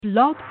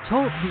Blog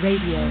Talk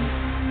Radio.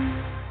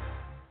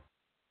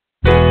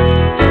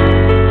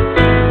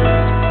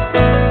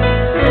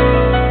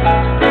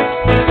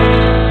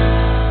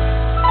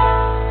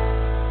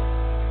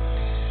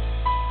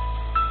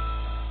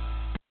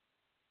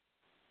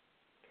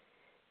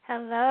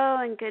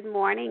 Hello and good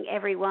morning,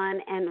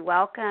 everyone, and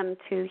welcome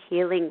to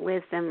Healing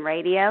Wisdom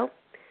Radio.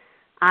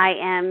 I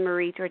am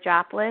Marie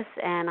Georgopoulos,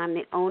 and I'm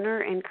the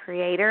owner and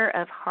creator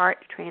of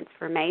Heart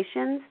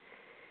Transformations.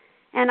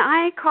 And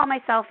I call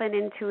myself an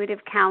intuitive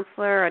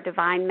counselor, a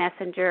divine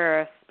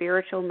messenger, a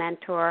spiritual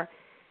mentor,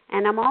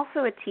 and I'm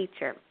also a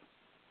teacher.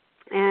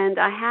 And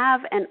I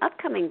have an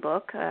upcoming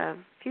book, a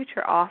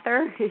future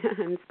author,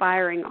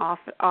 inspiring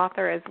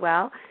author as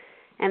well.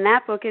 And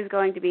that book is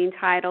going to be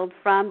entitled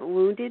From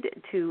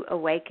Wounded to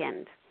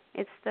Awakened.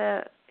 It's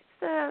the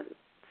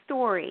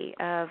story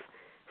of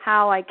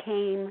how I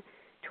came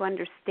to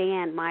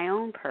understand my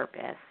own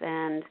purpose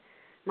and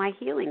my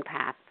healing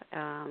path,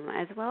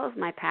 as well as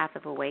my path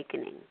of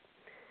awakening.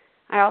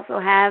 I also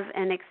have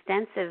an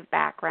extensive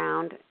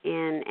background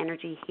in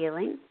energy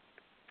healing,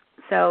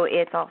 so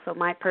it's also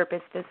my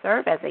purpose to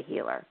serve as a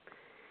healer.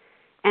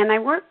 And I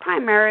work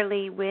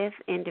primarily with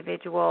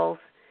individuals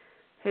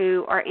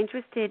who are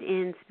interested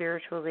in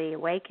spiritually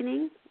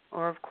awakening,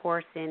 or of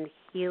course in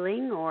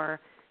healing or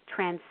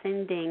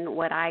transcending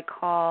what I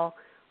call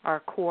our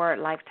core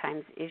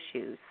lifetime's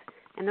issues.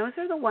 And those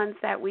are the ones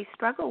that we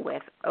struggle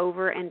with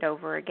over and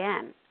over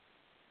again.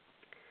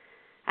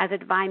 As a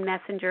divine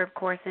messenger, of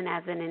course, and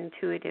as an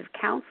intuitive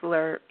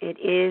counselor, it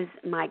is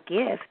my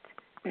gift,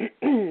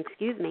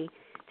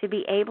 to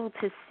be able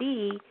to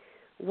see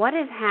what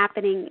is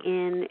happening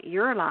in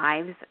your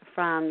lives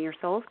from your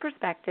soul's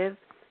perspective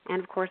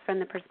and, of course, from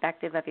the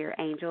perspective of your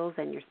angels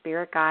and your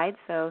spirit guides,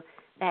 so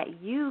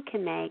that you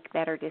can make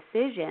better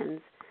decisions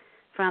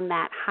from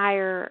that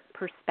higher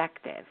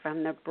perspective,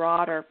 from the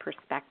broader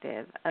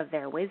perspective of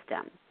their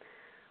wisdom.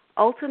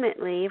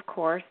 Ultimately, of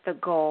course, the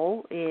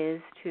goal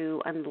is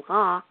to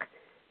unlock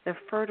the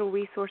fertile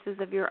resources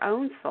of your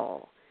own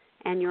soul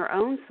and your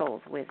own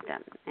soul's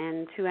wisdom,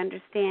 and to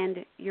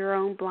understand your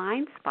own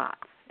blind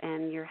spots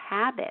and your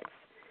habits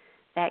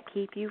that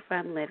keep you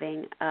from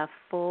living a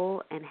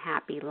full and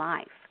happy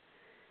life.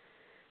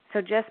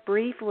 So just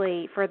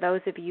briefly, for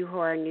those of you who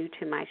are new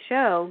to my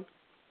show,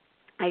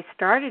 I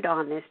started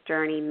on this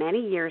journey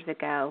many years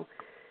ago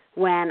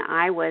when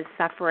I was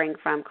suffering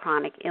from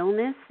chronic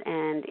illness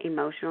and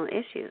emotional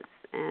issues.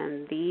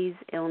 And these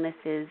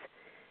illnesses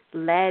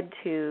led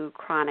to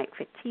chronic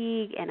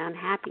fatigue and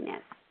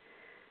unhappiness.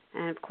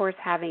 And, of course,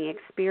 having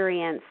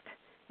experienced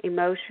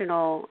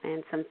emotional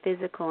and some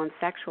physical and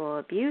sexual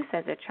abuse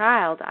as a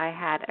child, I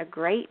had a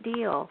great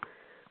deal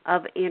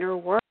of inner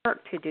work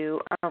to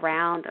do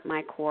around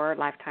my core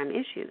lifetime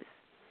issues.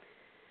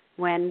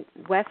 When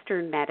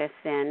Western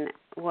medicine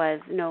was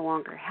no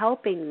longer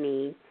helping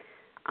me,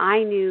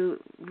 I knew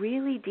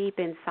really deep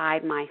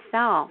inside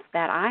myself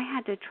that I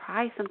had to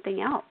try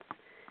something else,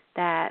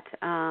 that,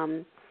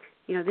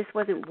 this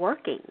wasn't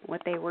working.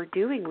 What they were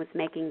doing was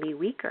making me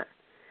weaker.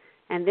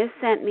 And this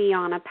sent me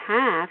on a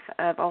path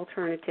of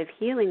alternative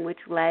healing,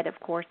 which led, of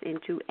course,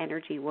 into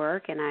energy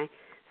work, and I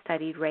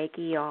studied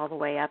Reiki all the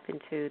way up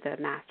into the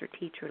master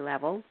teacher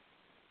level,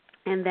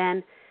 and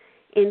then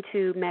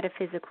into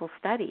metaphysical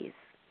studies,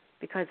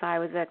 because I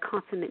was a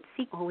consummate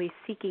seeker, always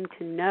seeking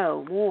to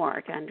know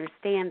more, to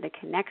understand the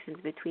connections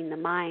between the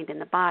mind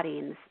and the body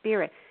and the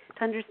spirit,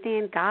 to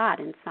understand God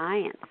and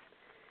science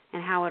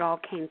and how it all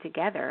came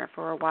together.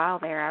 For a while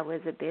there, I was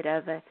a bit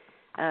of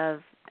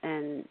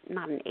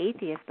not an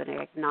atheist, but an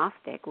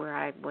agnostic, where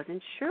I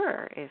wasn't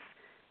sure if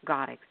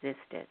God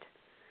existed.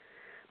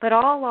 But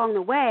all along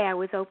the way, I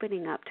was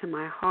opening up to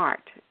my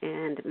heart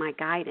and my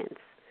guidance.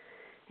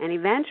 And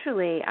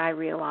eventually I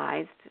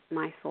realized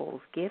my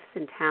soul's gifts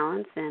and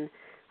talents, and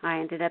I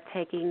ended up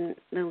taking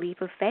the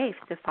leap of faith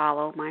to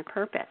follow my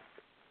purpose.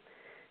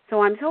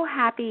 So I'm so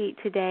happy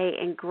today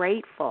and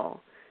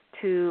grateful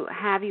to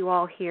have you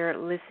all here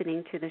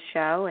listening to the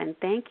show, and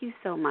thank you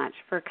so much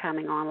for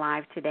coming on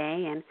live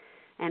today,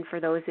 and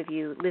for those of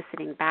you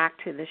listening back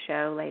to the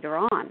show later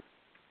on.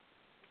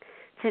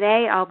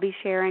 Today I'll be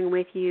sharing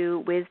with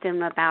you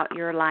wisdom about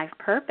your life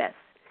purpose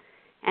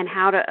and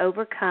how to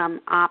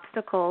overcome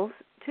obstacles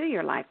to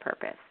your life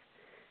purpose.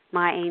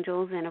 My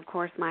angels and, of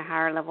course, my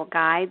higher level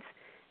guides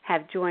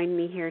have joined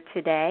me here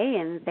today,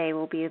 and they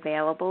will be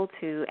available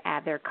to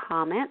add their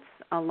comments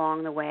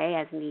along the way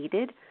as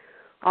needed.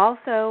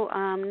 Also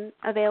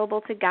available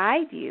to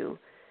guide you,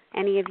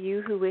 any of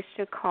you who wish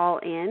to call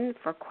in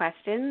for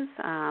questions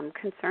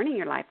concerning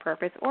your life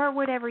purpose or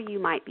whatever you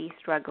might be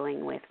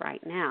struggling with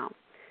right now.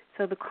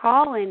 So the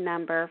call-in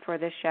number for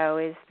the show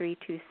is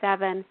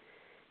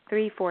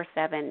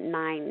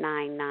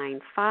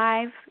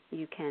 327-347-9995.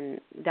 You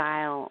can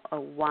dial a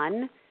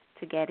 1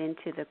 to get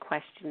into the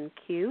question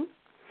queue.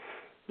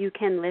 You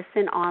can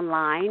listen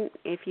online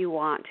if you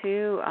want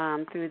to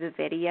through the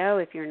video.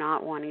 If you're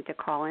not wanting to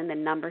call in, the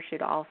number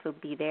should also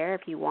be there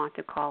if you want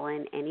to call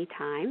in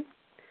anytime.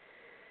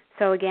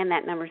 So again,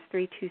 that number is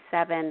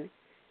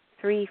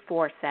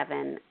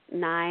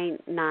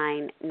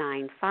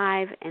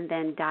 347-9995, and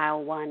then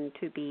dial 1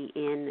 to be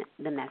in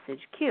the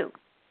message queue.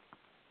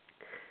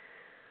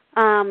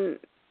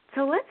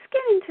 So let's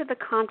get into the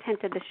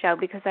content of the show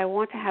because I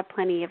want to have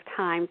plenty of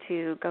time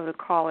to go to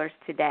callers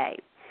today.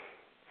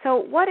 So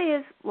what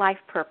is life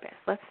purpose?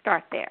 Let's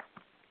start there.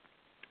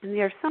 And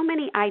there are so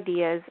many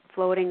ideas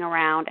floating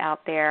around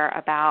out there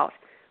about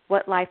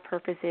what life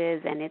purpose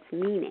is and its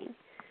meaning.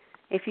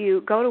 If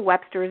you go to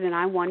Webster's, and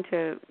I want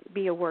to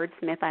be a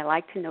wordsmith, I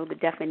like to know the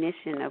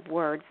definition of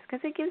words because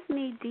it gives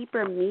me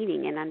deeper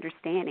meaning and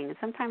understanding. And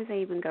sometimes I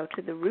even go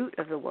to the root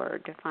of the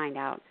word to find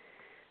out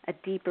a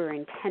deeper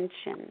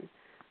intention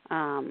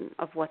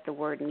of what the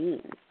word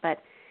means.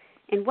 But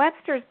in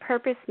Webster's,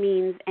 purpose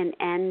means an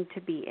end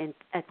to be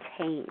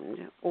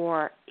attained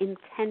or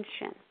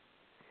intention.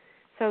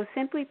 So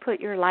simply put,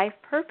 your life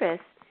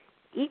purpose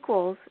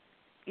equals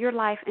your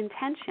life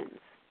intentions.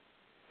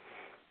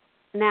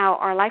 Now,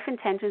 our life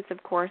intentions,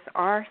 of course,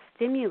 are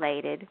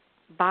stimulated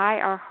by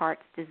our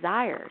heart's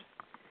desires,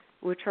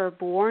 which are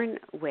born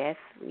with,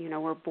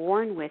 we're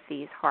born with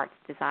these heart's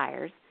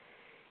desires,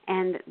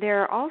 and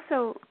they're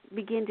also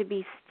begin to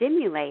be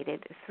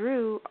stimulated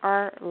through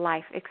our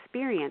life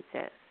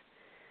experiences.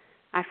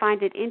 I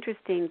find it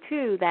interesting,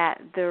 too,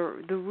 that the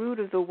root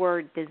of the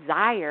word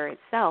desire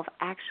itself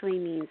actually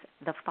means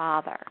the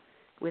Father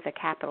with a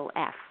capital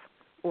F,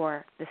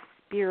 or the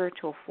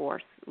spiritual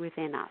force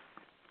within us.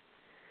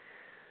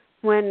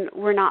 When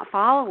we're not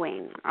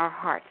following our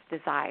heart's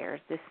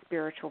desires, this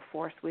spiritual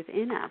force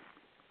within us,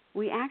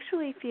 we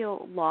actually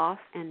feel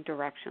lost and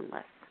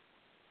directionless.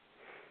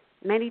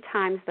 Many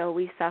times, though,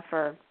 we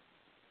suffer,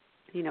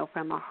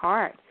 from a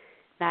heart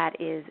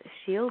that is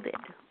shielded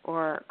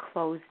or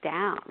closed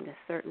down. This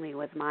certainly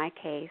was my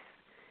case,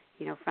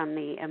 from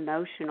the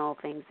emotional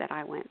things that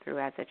I went through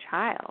as a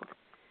child.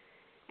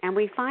 And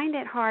we find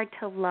it hard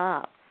to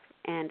love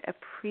and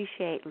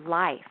appreciate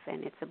life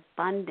and its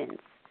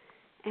abundance.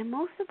 And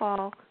most of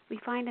all, we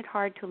find it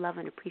hard to love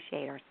and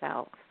appreciate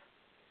ourselves.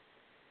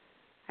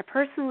 I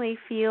personally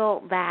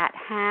feel that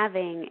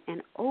having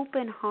an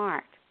open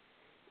heart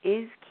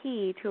is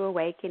key to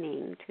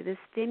awakening to the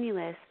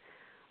stimulus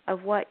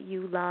of what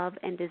you love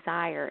and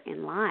desire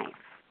in life.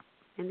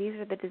 And these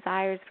are the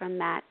desires from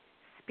that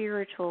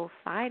spiritual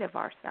side of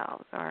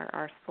ourselves,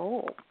 our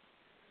soul.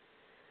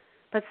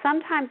 But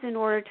sometimes in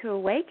order to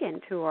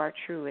awaken to our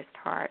truest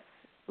hearts,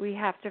 we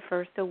have to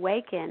first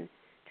awaken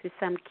to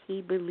some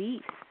key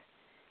beliefs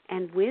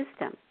and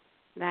wisdom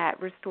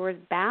that restores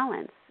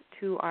balance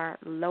to our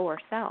lower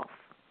self.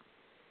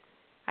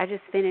 I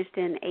just finished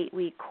an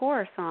 8-week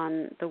course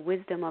on the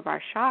wisdom of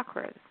our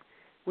chakras,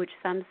 which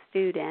some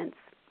students,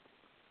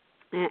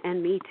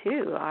 and me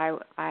too,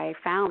 I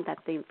found that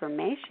the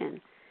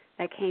information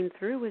that came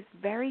through was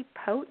very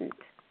potent,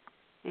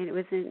 and it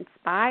was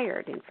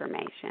inspired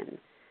information.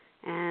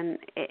 And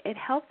it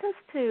helped us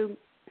to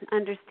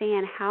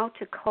understand how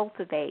to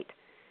cultivate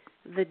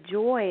the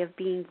joy of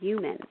being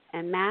human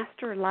and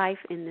master life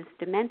in this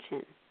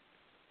dimension.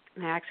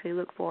 I actually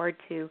look forward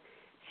to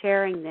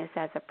sharing this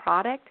as a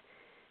product,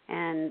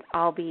 and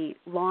I'll be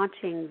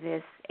launching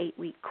this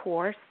 8-week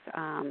course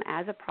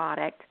as a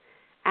product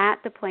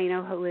at the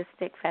Plano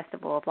Holistic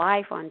Festival of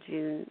Life on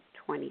June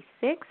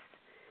 26th,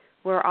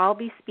 where I'll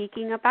be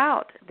speaking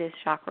about this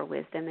chakra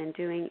wisdom and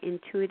doing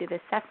intuitive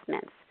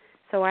assessments.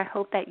 So I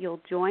hope that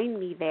you'll join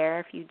me there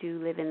if you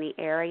do live in the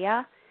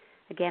area.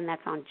 Again,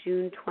 that's on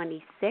June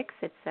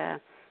 26th. It's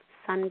a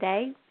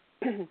Sunday,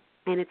 and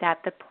it's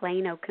at the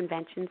Plano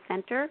Convention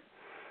Center.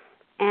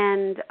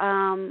 And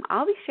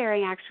I'll be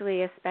sharing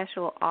actually a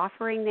special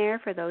offering there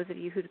for those of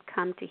you who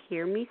come to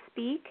hear me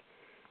speak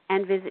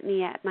and visit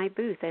me at my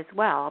booth as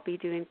well. I'll be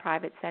doing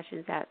private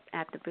sessions at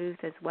the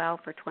booth as well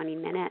for 20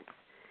 minutes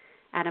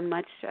at a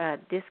much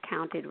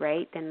discounted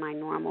rate than my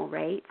normal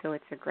rate. So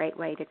it's a great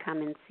way to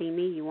come and see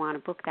me. You want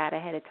to book that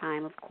ahead of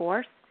time, of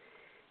course.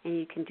 And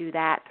you can do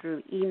that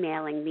through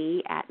emailing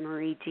me at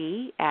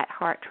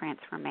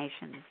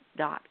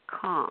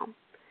marieg@hearttransformations.com.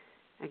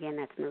 Again,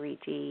 that's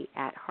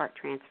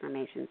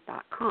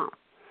marieg@hearttransformations.com.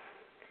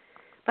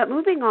 But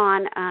moving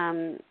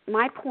on,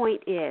 my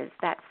point is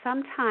that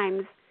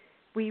sometimes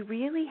we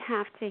really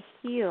have to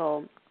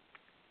heal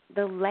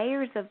the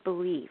layers of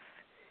belief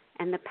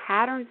and the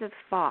patterns of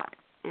thought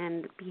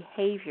and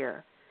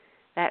behavior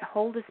that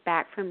hold us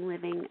back from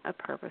living a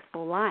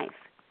purposeful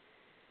life.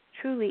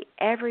 Truly,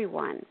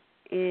 everyone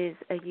is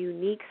a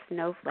unique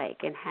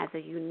snowflake and has a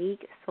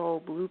unique soul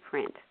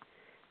blueprint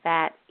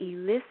that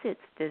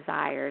elicits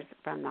desires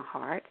from the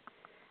heart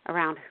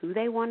around who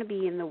they want to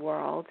be in the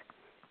world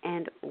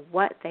and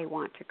what they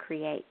want to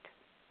create.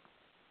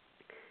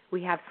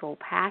 We have soul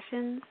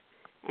passions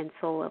and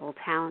soul-level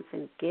talents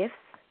and gifts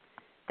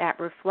that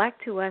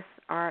reflect to us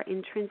our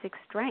intrinsic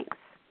strengths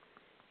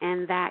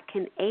and that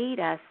can aid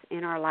us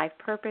in our life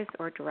purpose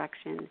or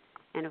direction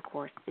and, of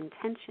course,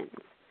 intentions.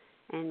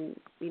 And,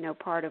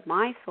 part of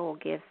my soul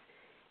gifts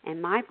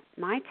and my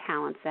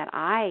talents that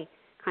I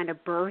kind of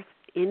birthed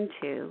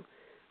into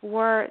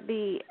were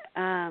the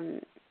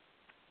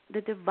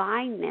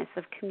divineness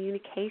of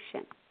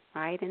communication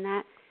right? And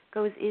that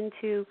goes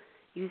into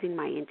using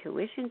my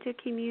intuition to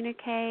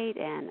communicate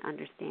and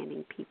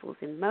understanding people's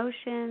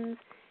emotions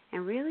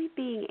and really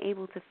being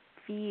able to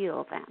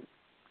feel them,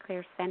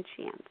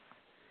 clairsentience.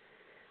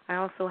 I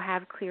also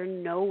have clear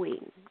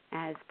knowing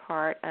as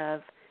part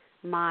of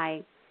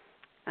my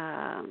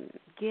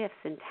gifts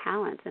and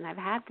talents, and I've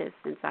had this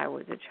since I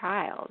was a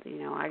child. You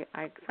know,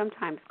 I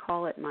sometimes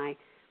call it my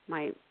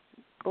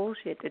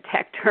bullshit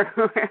detector,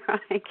 where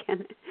I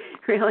can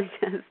really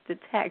just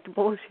detect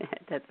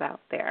bullshit that's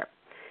out there.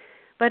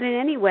 But in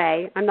any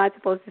way, I'm not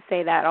supposed to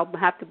say that. I'll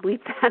have to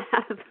bleep that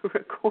out of the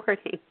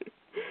recording.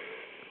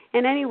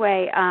 And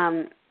anyway,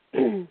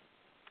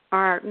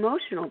 our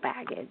emotional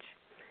baggage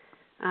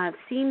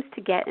seems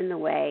to get in the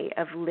way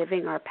of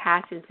living our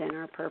passions and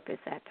our purpose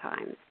at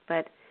times.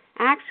 But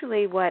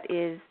actually what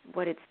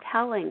it's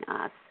telling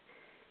us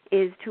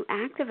is to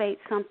activate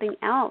something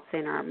else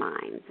in our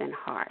minds and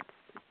hearts.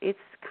 It's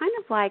kind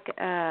of like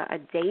a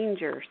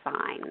danger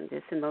sign,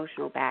 this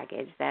emotional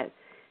baggage that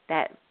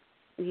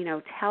you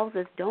know, tells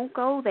us don't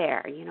go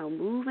there, you know,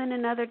 move in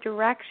another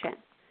direction.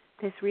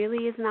 This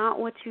really is not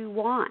what you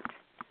want.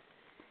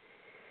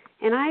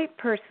 And I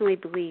personally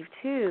believe,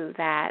 too,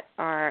 that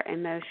our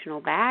emotional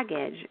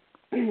baggage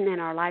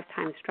and our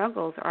lifetime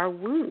struggles are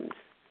wounds.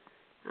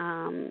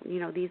 You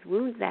know, these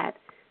wounds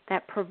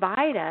that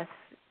provide us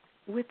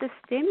with the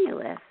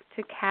stimulus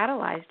to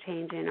catalyze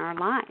change in our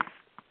life.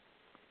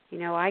 You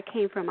know, I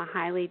came from a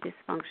highly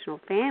dysfunctional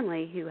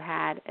family who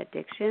had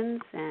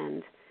addictions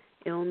and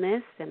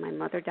illness, and my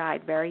mother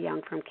died very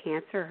young from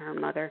cancer. Her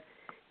mother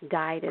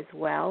died as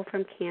well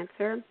from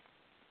cancer.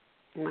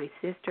 And my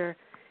sister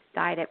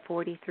died at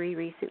 43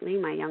 recently,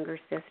 my younger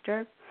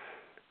sister,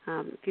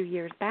 a few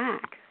years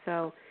back.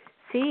 So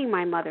seeing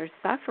my mother's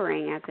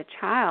suffering as a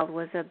child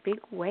was a big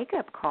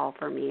wake-up call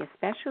for me,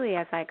 especially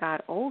as I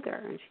got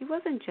older. And she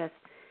wasn't just,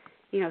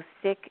 you know,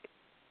 sick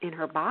in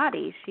her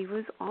body. She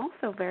was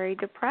also very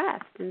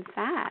depressed and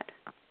sad.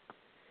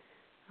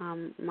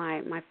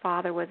 My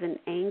father was an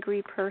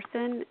angry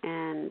person,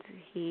 and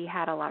he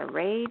had a lot of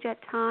rage at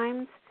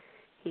times.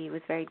 He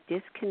was very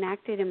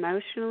disconnected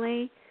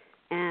emotionally,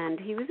 and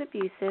he was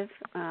abusive,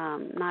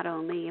 not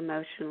only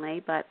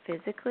emotionally but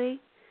physically,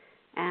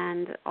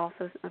 and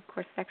also, of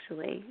course,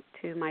 sexually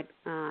to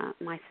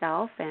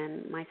myself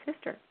and my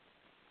sister.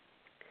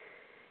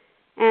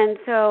 And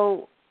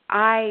so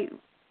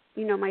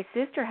my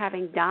sister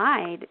having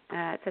died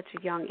at such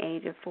a young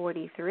age of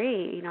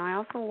 43, I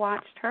also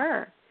watched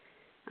her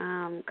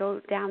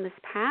go down this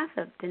path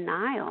of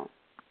denial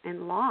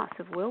and loss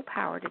of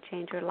willpower to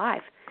change her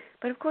life.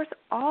 But, of course,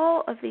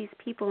 all of these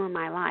people in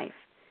my life,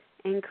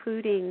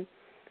 including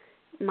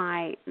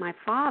my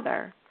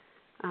father,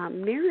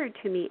 mirrored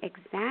to me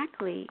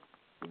exactly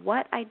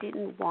what I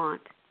didn't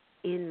want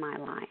in my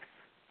life.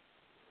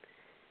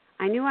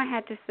 I knew I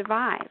had to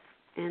survive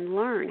and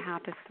learn how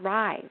to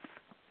thrive.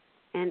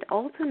 And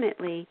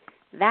ultimately,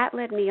 that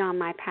led me on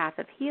my path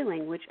of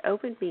healing, which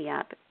opened me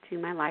up to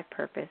my life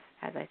purpose,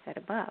 as I said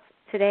above.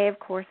 Today, of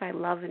course, I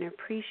love and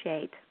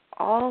appreciate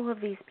all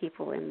of these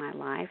people in my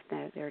life.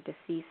 They're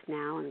deceased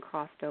now and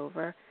crossed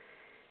over.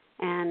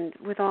 And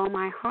with all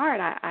my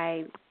heart,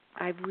 I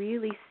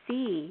really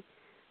see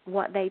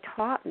what they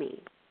taught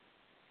me.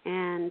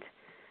 And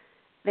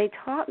they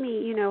taught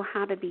me,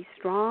 how to be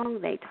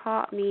strong. They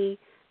taught me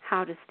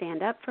how to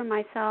stand up for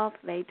myself.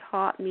 They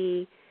taught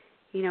me,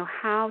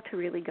 how to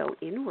really go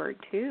inward,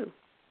 too.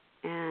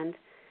 And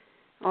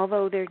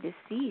although they're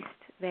deceased,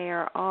 they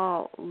are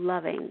all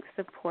loving,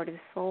 supportive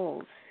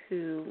souls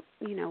who,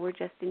 were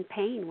just in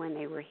pain when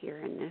they were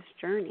here in this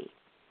journey.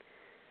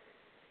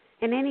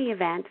 In any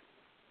event,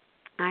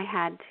 I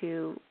had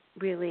to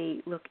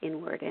really look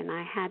inward, and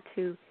I had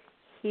to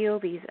heal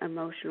these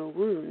emotional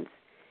wounds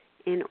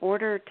in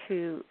order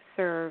to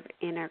serve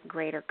in a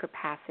greater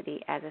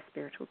capacity as a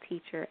spiritual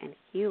teacher and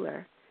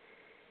healer.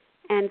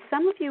 And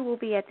some of you will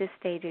be at this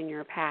stage in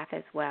your path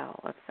as well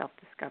of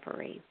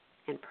self-discovery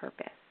and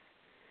purpose.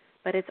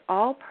 But it's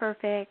all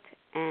perfect,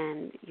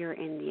 and you're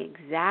in the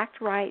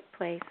exact right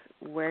place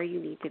where you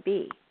need to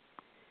be.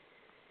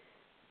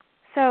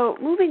 So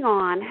moving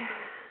on,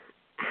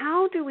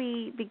 how do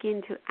we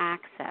begin to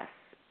access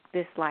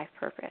this life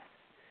purpose?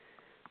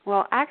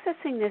 Well,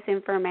 accessing this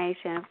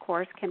information, of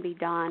course, can be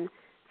done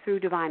through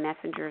divine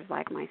messengers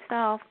like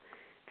myself,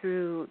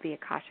 through the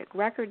Akashic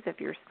Records of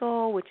your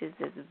soul, which is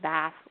this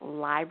vast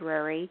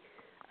library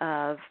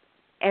of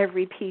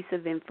every piece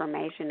of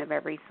information of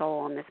every soul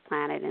on this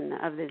planet and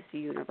of this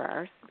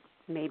universe,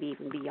 maybe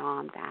even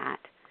beyond that.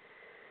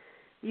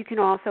 You can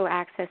also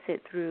access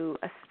it through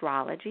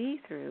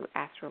astrology, through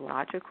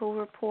astrological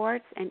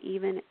reports, and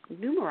even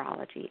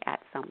numerology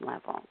at some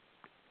level.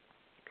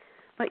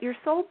 But your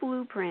soul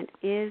blueprint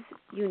is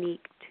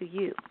unique to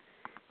you.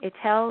 It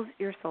tells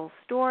your soul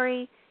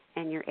story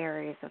and your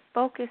areas of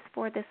focus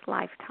for this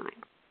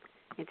lifetime.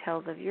 It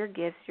tells of your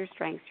gifts, your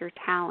strengths, your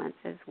talents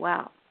as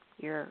well.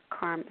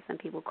 Some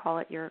people call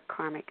it your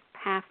karmic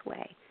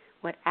pathway.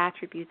 What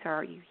attributes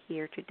are you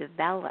here to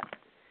develop?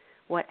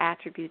 What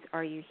attributes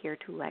are you here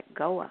to let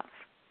go of?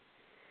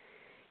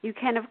 You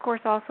can, of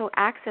course, also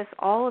access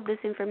all of this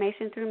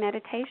information through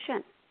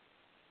meditation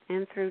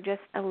and through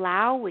just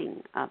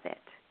allowing of it.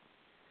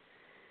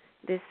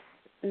 This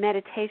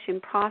meditation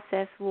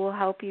process will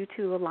help you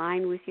to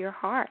align with your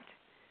heart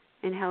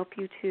and help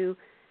you to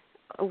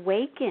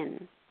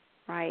awaken,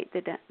 right,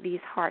 these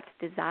heart's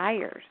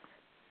desires,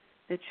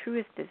 the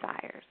truest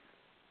desires.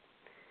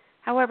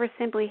 However,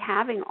 simply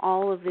having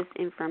all of this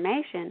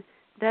information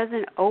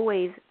doesn't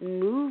always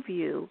move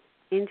you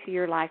into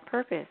your life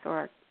purpose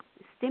or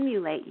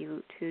stimulate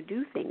you to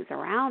do things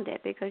around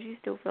it, because you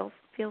still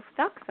feel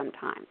stuck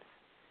sometimes.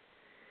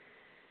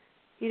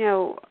 You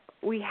know,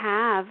 we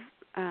have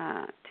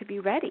to be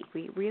ready.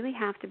 We really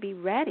have to be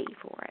ready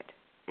for it.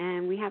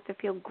 And we have to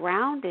feel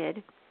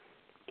grounded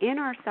in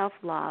our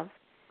self-love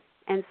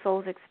and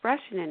soul's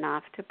expression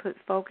enough to put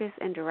focus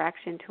and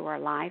direction to our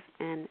life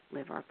and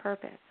live our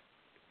purpose.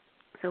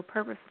 So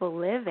purposeful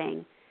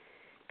living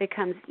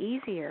becomes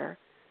easier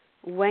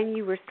when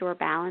you restore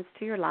balance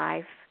to your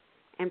life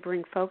and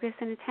bring focus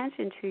and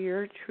attention to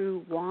your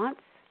true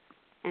wants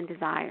and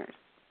desires.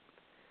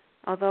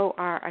 Although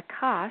our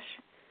Akash,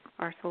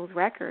 our soul's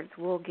records,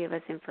 will give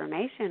us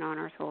information on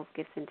our soul's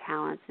gifts and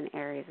talents and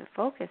areas of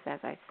focus, as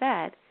I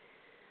said,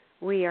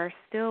 we are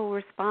still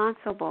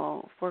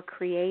responsible for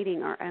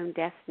creating our own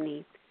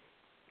destiny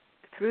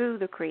through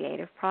the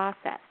creative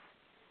process.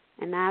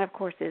 And that, of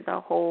course, is a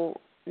whole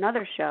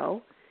another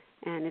show,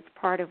 and it's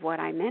part of what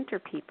I mentor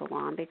people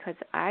on, because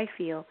I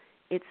feel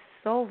it's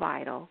so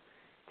vital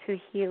to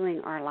healing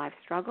our life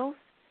struggles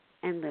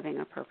and living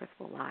a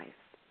purposeful life.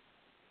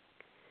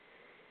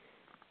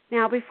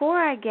 Now, before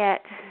I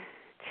get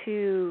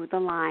to the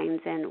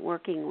lines and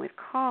working with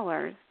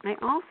callers, I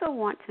also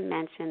want to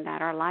mention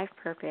that our life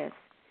purpose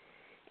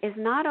is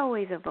not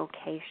always a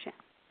vocation.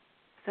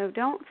 So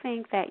don't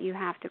think that you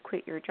have to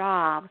quit your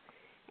job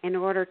in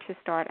order to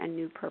start a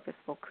new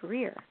purposeful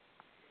career.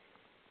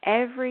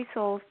 Every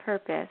soul's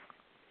purpose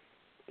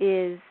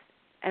is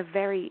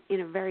in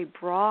a very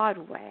broad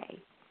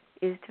way,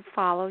 is to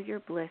follow your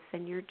bliss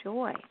and your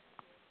joy.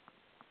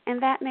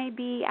 And that may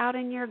be out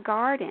in your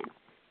garden.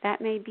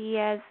 That may be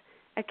as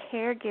a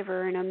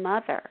caregiver and a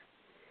mother.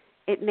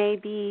 It may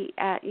be,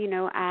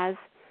 as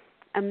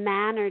a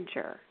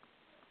manager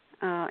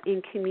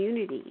in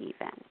community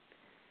even.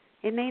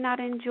 It may not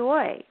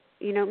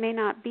may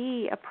not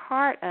be a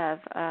part of,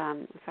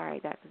 sorry,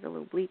 that was a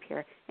little bleep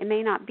here. It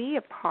may not be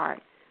a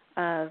part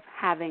of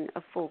having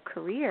a full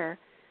career,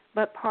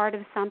 but part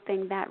of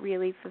something that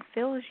really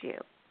fulfills you.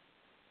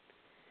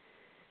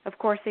 Of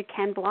course, it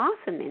can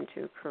blossom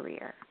into a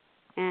career,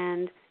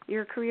 and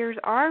your careers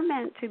are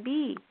meant to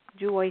be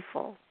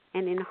joyful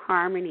and in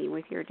harmony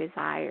with your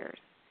desires.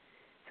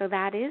 So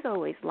that is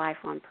always life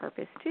on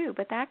purpose too,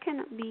 but that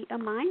can be a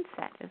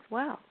mindset as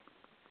well.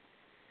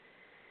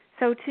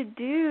 So to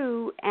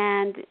do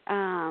and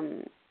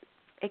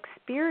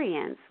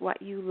experience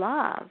what you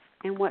love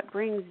and what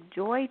brings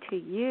joy to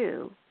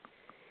you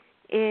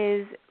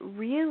is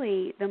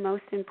really the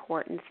most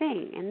important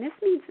thing. And this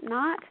means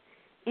not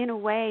in a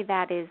way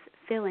that is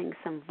filling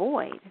some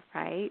void,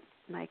 right?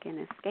 Like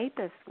an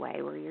escapist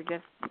way where you're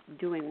just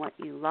doing what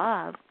you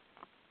love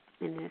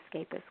in an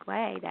escapist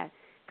way that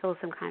fills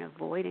some kind of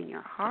void in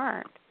your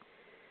heart,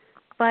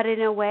 but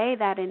in a way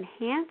that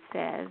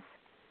enhances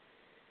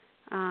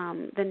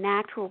the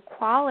natural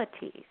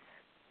qualities,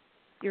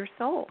 your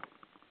soul.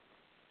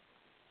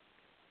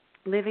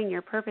 Living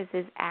your purpose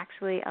is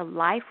actually a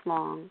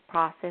lifelong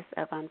process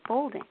of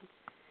unfolding,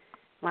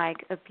 like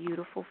a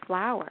beautiful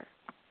flower.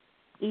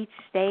 Each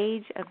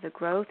stage of the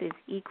growth is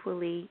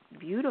equally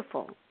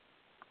beautiful.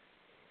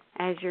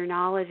 As your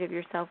knowledge of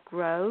yourself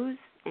grows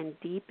and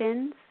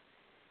deepens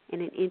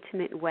in an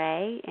intimate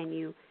way and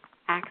you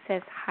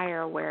access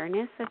higher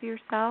awareness of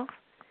yourself,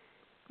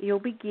 you'll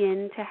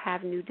begin to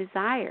have new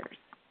desires,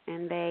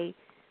 and they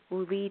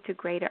will lead to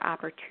greater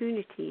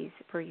opportunities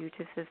for you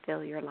to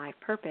fulfill your life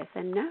purpose.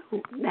 And know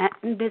that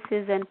this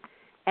is an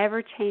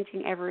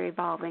ever-changing,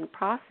 ever-evolving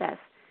process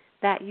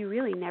that you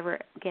really never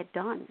get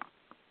done.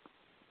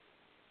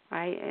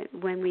 Right?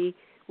 When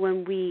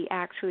we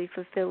actually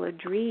fulfill a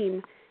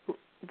dream,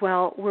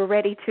 well, we're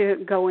ready to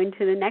go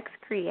into the next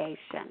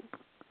creation.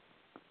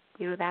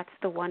 That's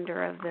the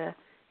wonder of the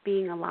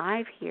being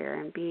alive here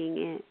and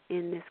being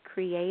in this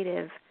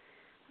creative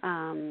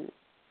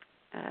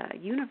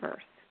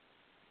universe.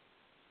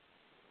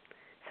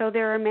 So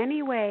there are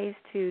many ways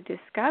to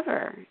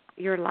discover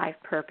your life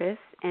purpose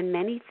and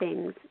many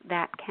things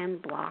that can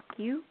block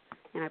you,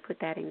 and I put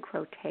that in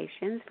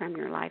quotations, from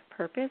your life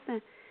purpose.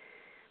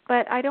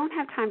 But I don't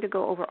have time to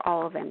go over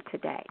all of them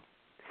today.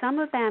 Some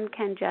of them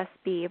can just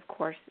be, of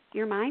course,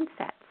 your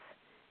mindsets,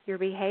 your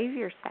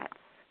behavior sets.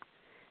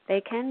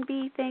 They can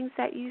be things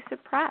that you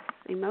suppress,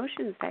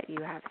 emotions that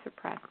you have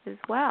suppressed as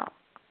well.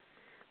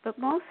 But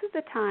most of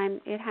the time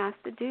it has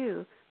to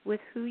do with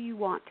who you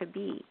want to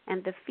be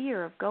and the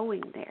fear of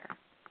going there,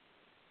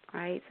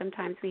 right?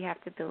 Sometimes we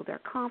have to build our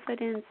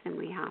confidence, and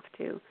we have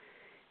to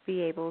be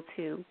able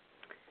to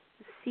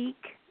seek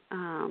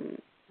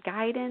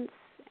guidance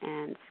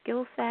and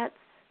skill sets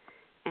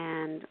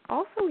And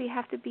also we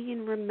have to be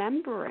in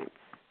remembrance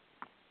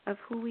of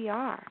who we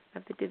are,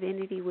 of the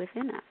divinity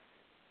within us.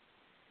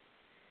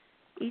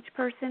 Each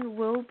person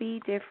will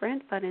be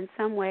different, but in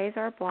some ways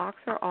our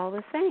blocks are all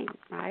the same,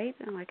 right?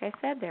 And like I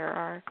said, there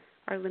are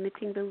our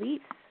limiting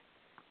beliefs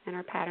and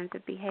our patterns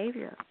of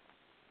behavior.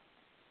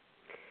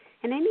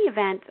 In any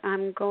event,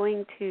 I'm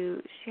going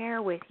to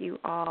share with you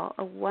all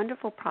a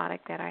wonderful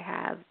product that I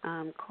have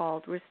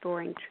called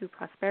Restoring True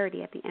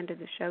Prosperity at the end of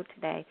the show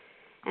today.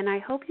 And I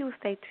hope you will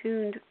stay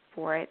tuned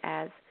for it,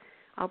 as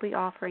I'll be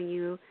offering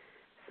you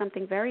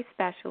something very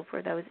special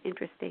for those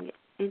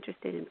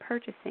interested in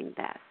purchasing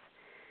this.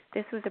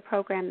 This was a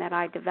program that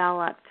I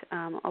developed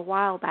a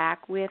while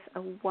back with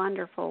a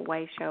wonderful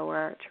way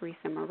shower,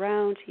 Teresa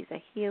Marone. She's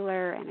a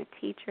healer and a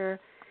teacher,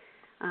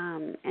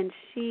 and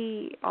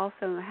she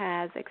also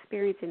has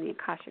experience in the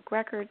Akashic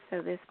Records,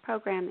 so this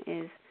program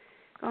is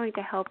going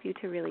to help you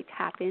to really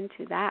tap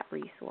into that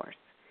resource.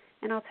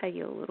 And I'll tell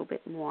you a little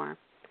bit more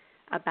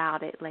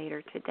about it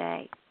later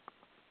today.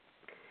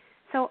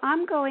 So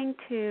I'm going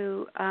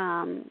to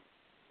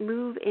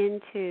move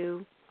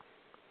into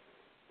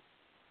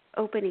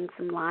opening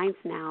some lines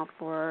now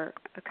for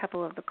a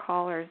couple of the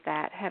callers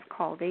that have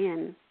called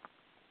in.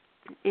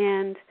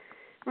 And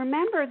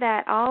remember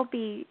that I'll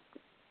be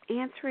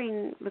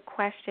answering the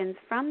questions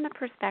from the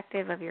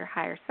perspective of your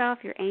higher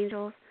self, your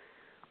angels,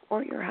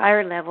 or your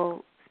higher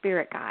level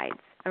spirit guides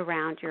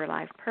around your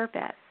life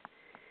purpose.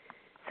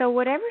 So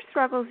whatever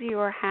struggles you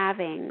are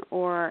having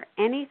or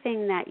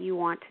anything that you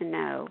want to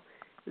know,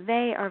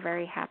 they are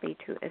very happy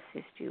to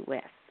assist you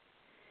with.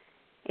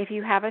 If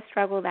you have a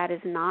struggle that is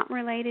not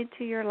related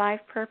to your life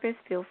purpose,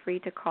 feel free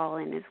to call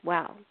in as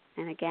well.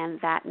 And again,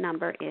 that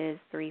number is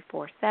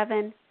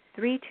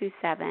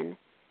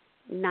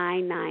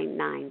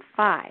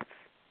 347-327-9995.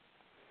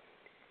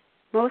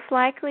 Most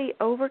likely,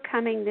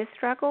 overcoming this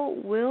struggle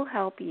will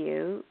help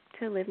you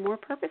to live more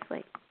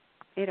purposely.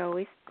 It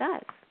always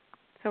does.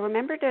 So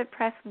remember to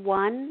press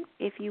 1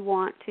 if you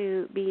want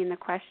to be in the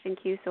question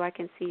queue so I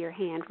can see your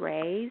hand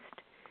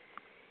raised.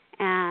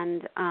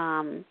 And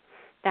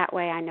that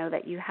way I know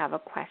that you have a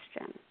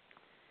question.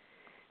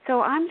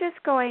 So I'm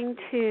just going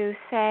to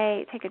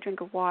take a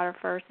drink of water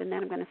first, and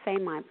then I'm going to say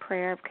my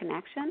prayer of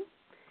connection,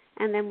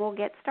 and then we'll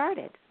get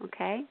started,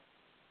 okay?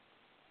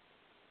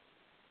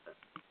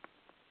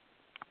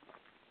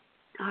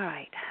 All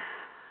right.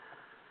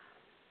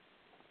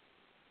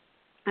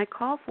 I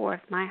call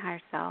forth my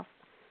higher self,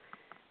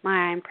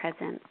 my I am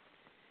presence,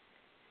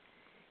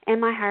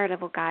 and my higher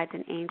level guides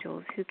and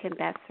angels who can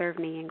best serve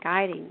me in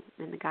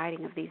the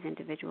guiding of these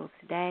individuals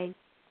today.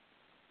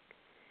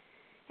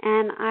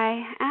 And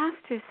I ask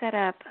to set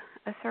up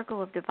a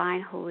circle of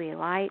divine holy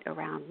light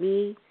around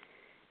me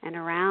and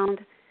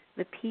around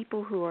the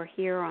people who are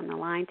here on the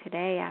line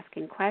today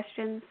asking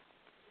questions,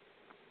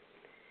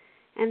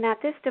 and that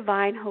this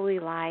divine holy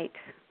light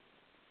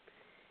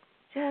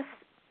just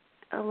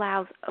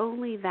allows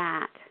only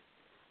that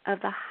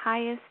of the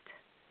highest,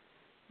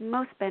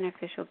 most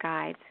beneficial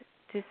guides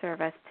to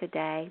serve us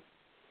today.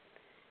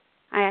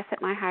 I ask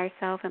that my higher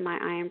self and my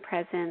I am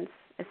presence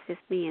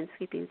assist me in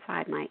sweeping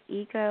aside my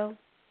ego,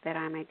 that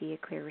I may be a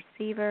clear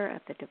receiver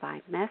of the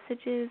divine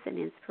messages and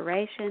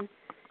inspiration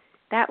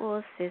that will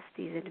assist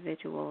these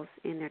individuals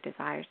in their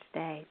desires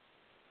today.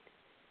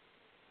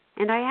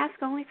 And I ask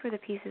only for the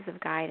pieces of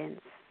guidance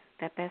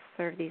that best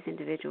serve these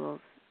individuals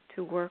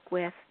to work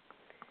with,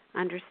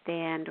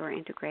 understand, or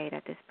integrate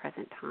at this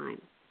present time.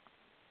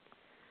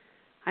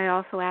 I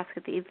also ask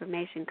that the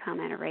information come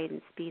at a rate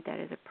and speed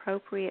that is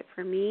appropriate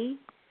for me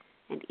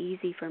and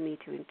easy for me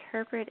to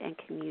interpret and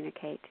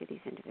communicate to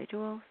these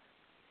individuals.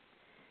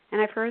 And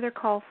I further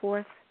call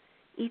forth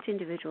each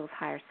individual's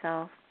higher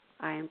self,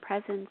 I am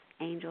presence,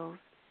 angels,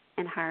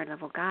 and higher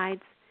level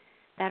guides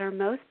that are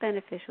most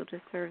beneficial to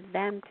serve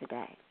them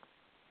today.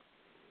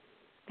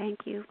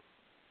 Thank you,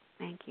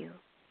 and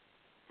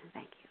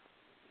thank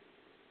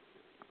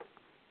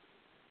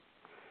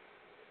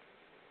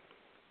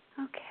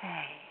you.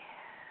 Okay.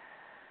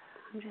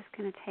 I'm just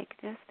going to take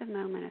just a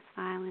moment of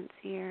silence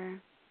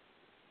here.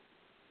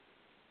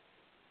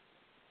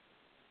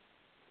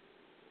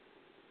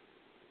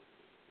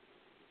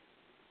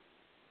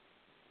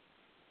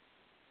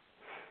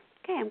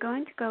 Okay, I'm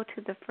going to go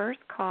to the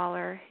first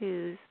caller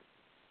whose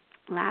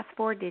last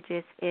 4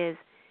 digits is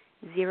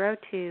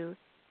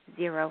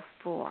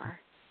 0204.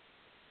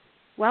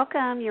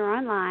 Welcome, you're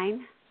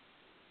online.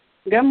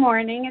 Good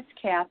morning, it's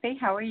Kathy.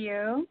 How are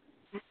you?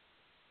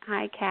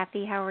 Hi,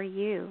 Kathy, how are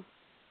you?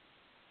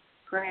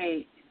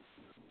 Great.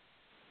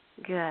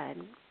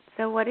 Good.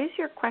 So what is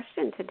your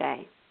question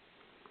today?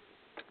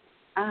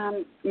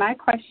 My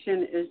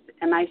question is,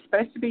 am I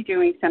supposed to be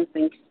doing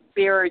something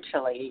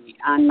spiritually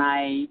on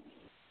my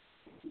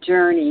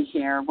journey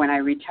here when I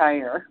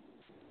retire?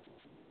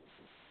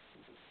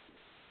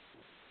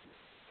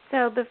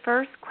 So the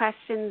first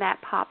question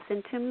that pops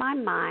into my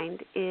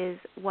mind is,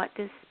 what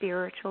does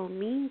spiritual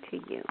mean to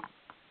you?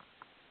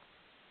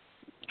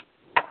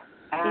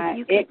 If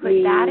you could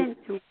put that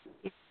into...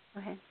 Go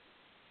ahead.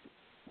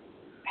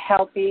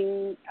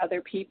 Helping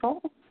other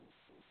people.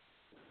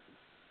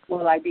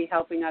 Will I be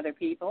helping other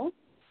people?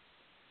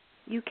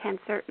 You can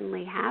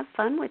certainly have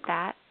fun with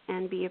that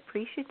and be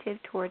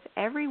appreciative towards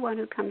everyone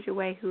who comes your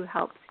way who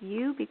helps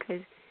you,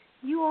 because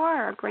you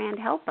are a grand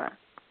helper.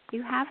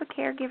 You have a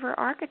caregiver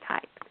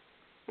archetype,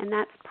 and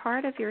that's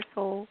part of your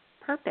soul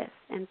purpose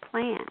and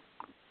plan.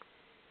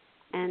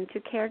 And to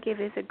caregive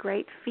is a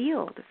great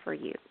field for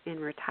you in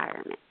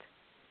retirement.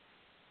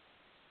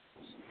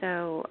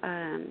 So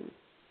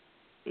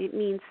it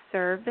means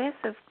service,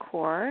 of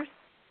course.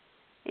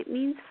 It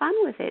means fun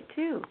with it,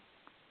 too.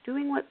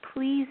 Doing what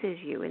pleases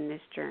you in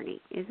this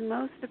journey is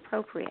most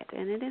appropriate,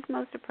 and it is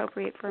most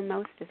appropriate for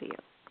most of you.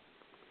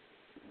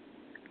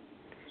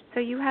 So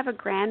you have a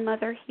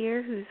grandmother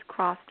here who's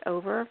crossed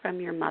over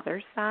from your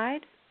mother's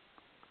side.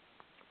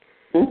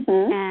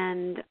 Mm-hmm.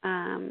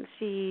 And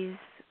she's,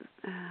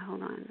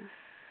 hold on.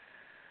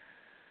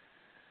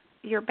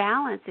 Your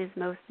balance is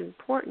most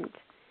important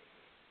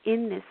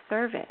in this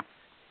service.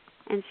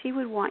 And she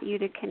would want you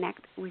to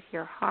connect with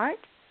your heart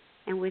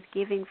and with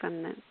giving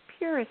from the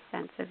purest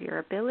sense of your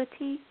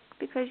ability,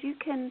 because you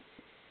can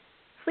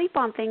sleep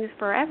on things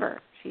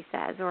forever, she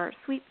says, or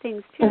sweep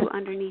things too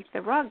underneath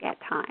the rug at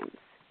times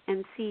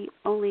and see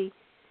only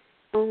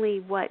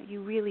what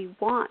you really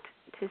want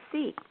to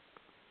see.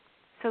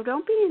 So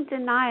don't be in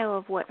denial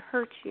of what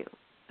hurts you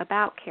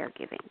about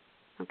caregiving,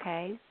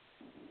 okay?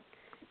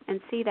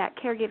 And see that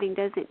caregiving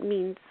doesn't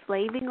mean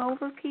slaving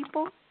over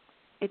people.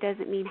 It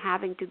doesn't mean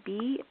having to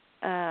be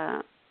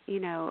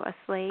a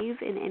slave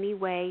in any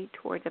way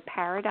towards a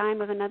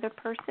paradigm of another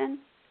person,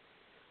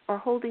 or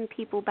holding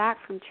people back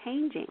from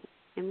changing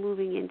and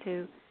moving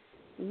into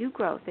new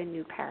growth and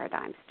new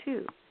paradigms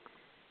too.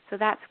 So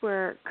that's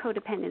where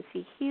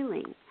codependency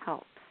healing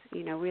helps.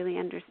 Really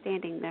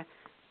understanding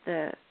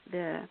the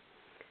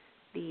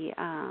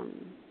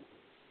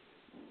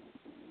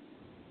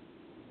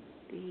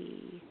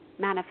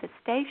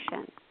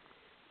manifestation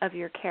of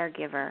your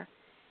caregiver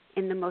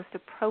in the most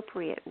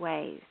appropriate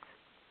ways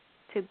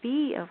to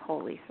be of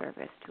holy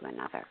service to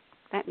another.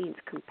 That means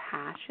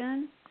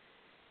compassion,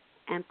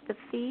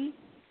 empathy,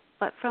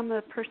 but from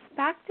a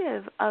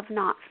perspective of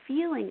not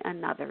feeling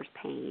another's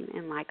pain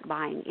and like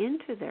buying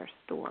into their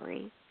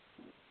story,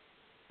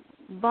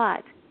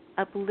 but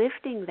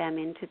uplifting them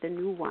into the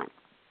new one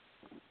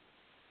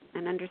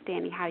and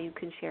understanding how you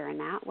can share in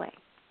that way.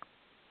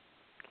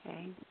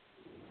 Okay?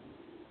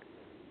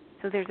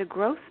 So there's a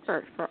growth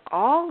spurt for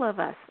all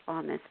of us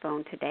on this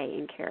phone today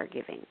in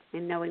caregiving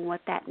and knowing what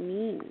that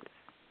means.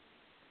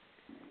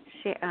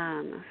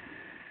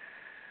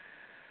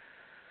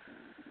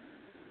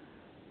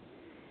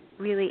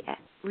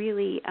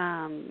 Really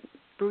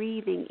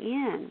breathing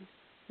in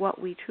what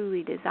we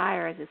truly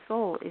desire as a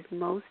soul is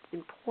most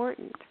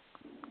important.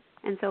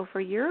 And so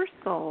for your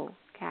soul,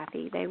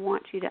 Kathy, they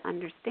want you to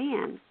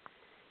understand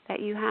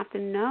that you have to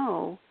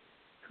know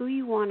who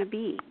you want to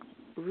be.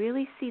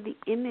 Really see the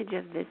image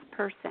of this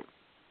person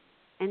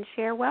and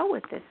share well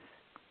with this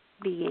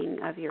being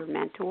of your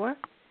mentor,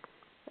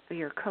 or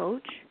your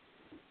coach.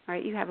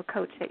 Right? You have a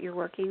coach that you're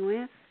working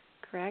with,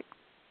 correct?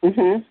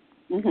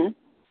 Mm-hmm. Mm-hmm.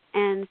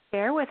 And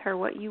share with her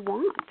what you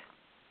want,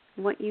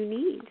 what you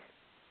need.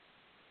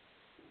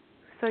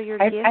 So your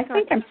gifts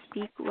are to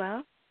speak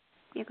well.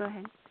 Yeah, go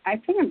ahead. I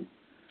think I'm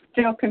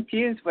still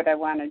confused what I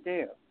want to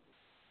do.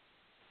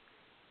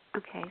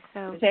 Okay,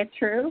 so... Is that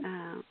true?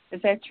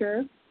 Is that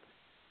true?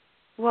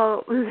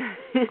 Well,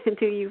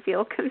 do you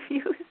feel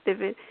confused?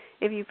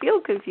 If you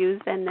feel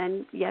confused,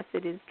 then yes,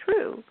 it is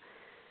true.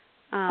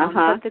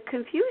 But the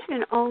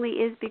confusion only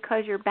is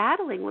because you're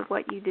battling with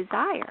what you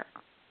desire.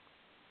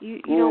 You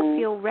don't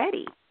feel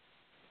ready.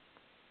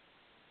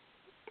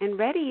 And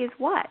ready is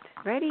what?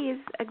 Ready is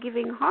a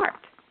giving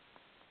heart.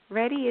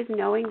 Ready is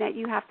knowing that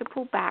you have to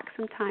pull back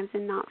sometimes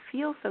and not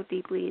feel so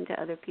deeply into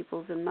other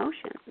people's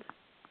emotions.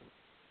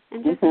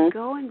 And just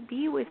go and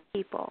be with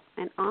people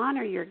and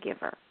honor your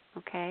giver,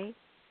 okay?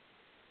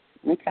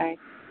 Okay.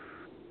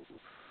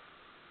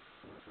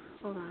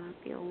 Hold on,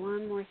 I feel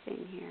one more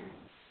thing here.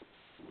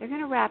 They're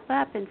going to wrap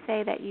up and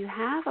say that you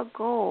have a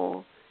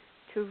goal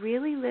to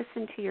really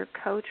listen to your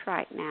coach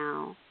right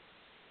now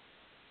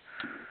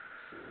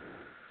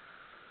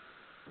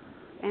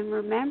and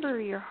remember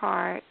your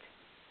heart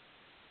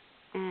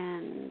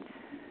and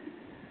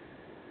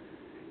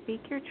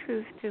speak your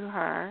truth to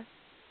her.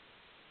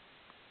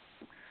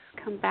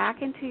 Come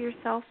back into your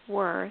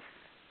self-worth.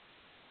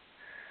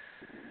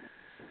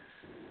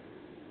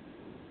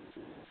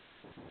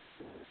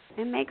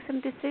 And make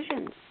some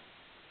decisions.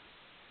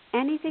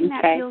 Anything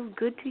that feels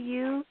good to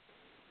you,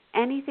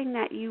 anything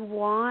that you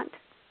want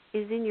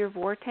is in your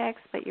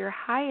vortex, but your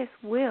highest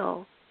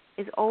will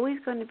is always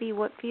going to be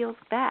what feels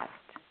best.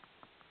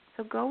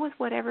 So go with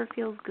whatever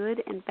feels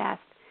good and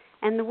best.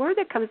 And the word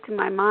that comes to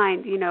my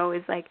mind,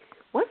 is like,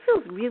 what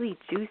feels really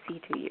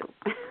juicy to you?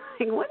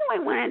 Like, what do I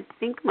want to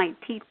sink my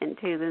teeth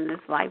into in this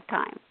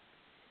lifetime?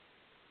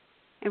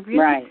 And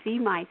really see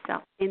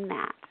myself in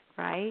that,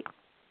 right?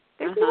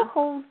 There's no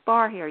holds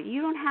bar here.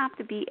 You don't have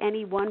to be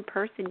any one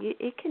person.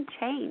 It can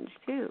change,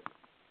 too.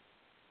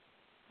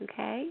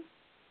 Okay?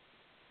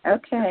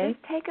 Okay. So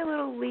just take a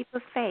little leap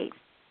of faith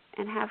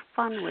and have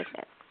fun with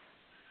it.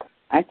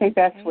 I think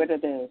that's what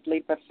it is,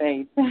 leap of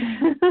faith.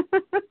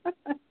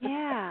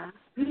 Yeah.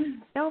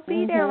 They'll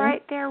be there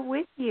right there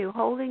with you,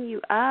 holding you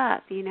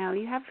up. You know,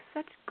 you have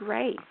such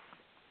grace.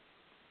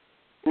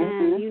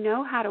 And you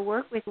know how to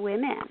work with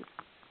women.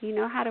 You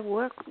know how to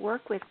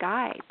work with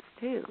guides,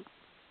 too.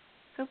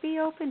 So be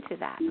open to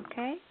that,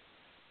 okay?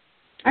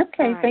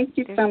 Okay, right. thank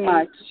you so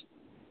much.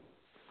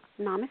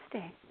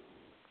 Namaste.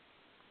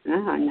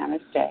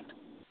 Namaste.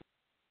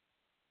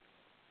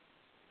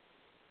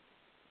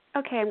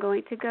 Okay, I'm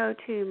going to go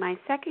to my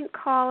second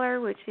caller,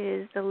 which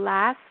is the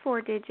last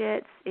 4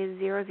 digits is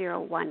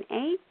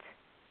 0018.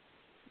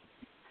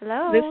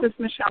 Hello. This is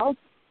Michelle.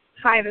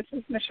 Hi, this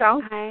is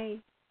Michelle. Hi.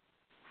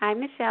 Hi,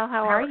 Michelle.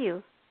 How are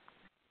you?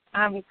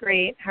 I'm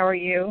great. How are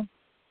you?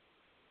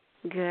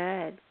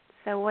 Good.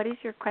 So what is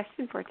your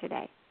question for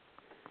today?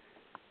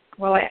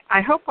 Well,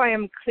 I hope I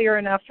am clear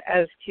enough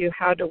as to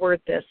how to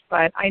word this,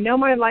 but I know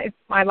my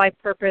life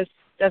purpose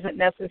doesn't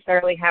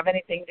necessarily have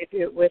anything to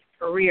do with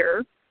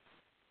career.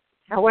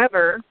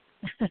 However,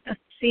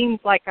 seems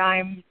like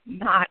I'm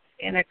not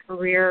in a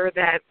career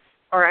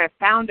or I've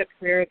found a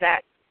career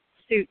that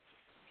suits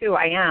who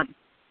I am.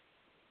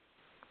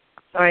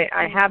 So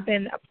I have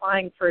been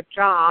applying for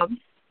jobs.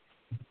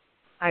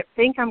 I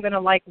think I'm going to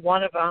like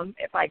one of them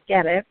if I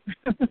get it.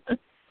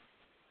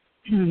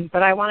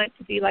 But I want it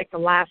to be like the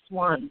last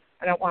one.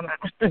 I don't want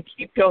to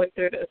keep going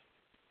through this.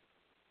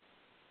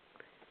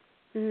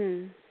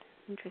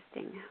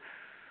 Interesting.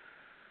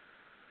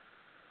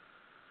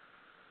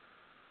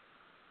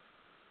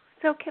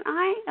 So can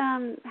I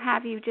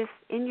have you just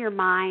in your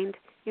mind,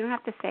 you don't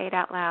have to say it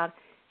out loud,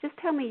 just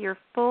tell me your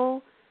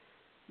full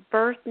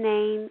birth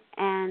name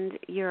and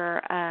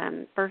your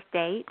birth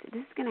date.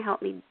 This is going to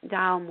help me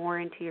dial more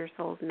into your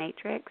soul's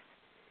matrix.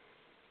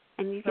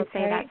 And you can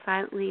say that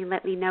silently and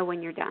let me know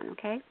when you're done,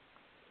 okay?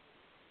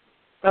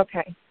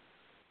 Okay.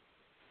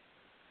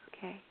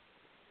 Okay.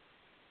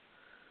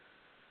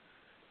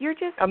 You're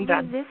just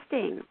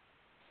resisting. Done.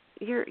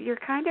 You're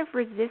kind of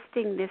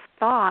resisting this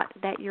thought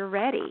that you're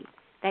ready,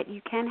 that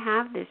you can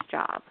have this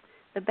job.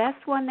 The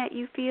best one that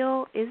you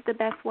feel is the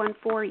best one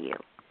for you.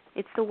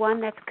 It's the one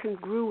that's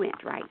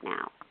congruent right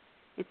now.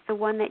 It's the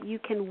one that you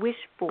can wish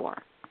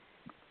for,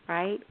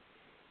 right?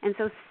 And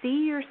so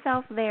see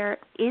yourself there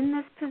in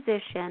this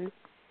position,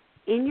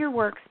 in your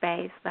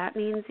workspace. That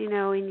means, in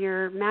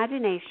your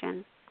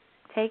imagination,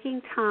 taking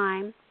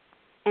time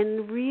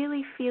and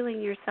really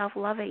feeling yourself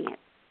loving it.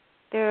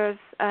 There's,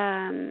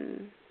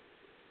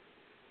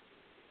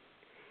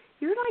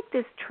 you're like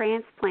this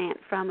transplant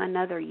from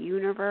another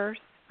universe.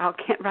 I'll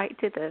get right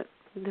to the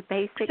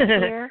basics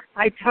here.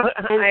 I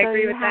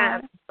agree with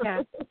that.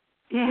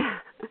 Yeah.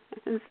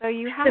 And so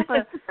you have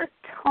a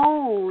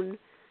tone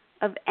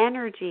of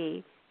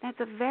energy that's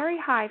a very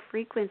high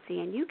frequency,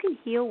 and you can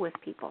heal with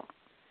people.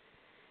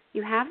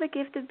 You have the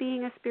gift of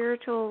being a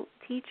spiritual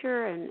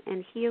teacher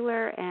and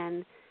healer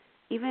and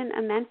even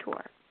a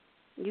mentor.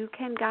 You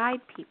can guide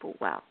people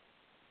well.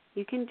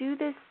 You can do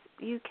this.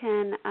 You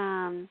can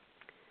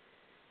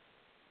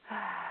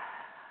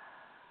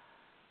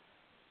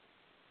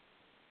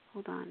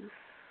hold on.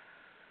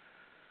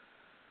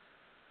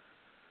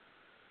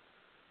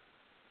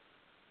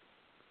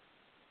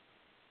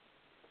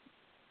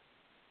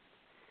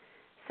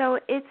 So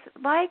it's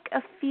like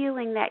a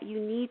feeling that you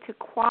need to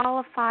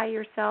qualify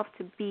yourself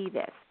to be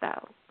this,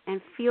 though, and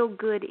feel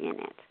good in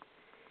it,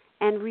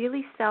 and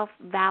really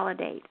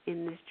self-validate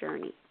in this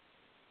journey.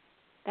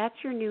 That's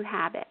your new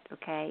habit,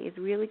 okay, is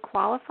really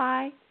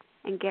qualify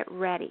and get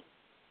ready.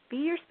 Be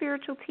your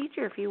spiritual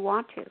teacher if you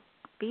want to.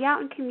 Be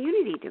out in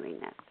community doing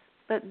this,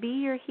 but be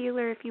your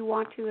healer if you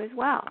want to as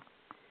well,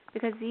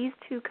 because these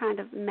two kind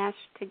of mesh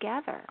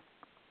together,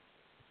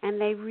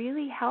 and they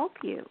really help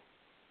you.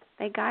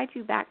 They guide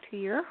you back to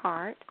your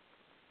heart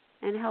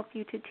and help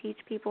you to teach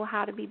people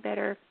how to be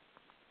better,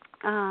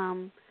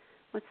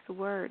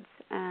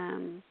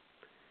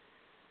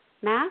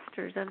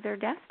 masters of their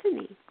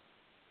destiny,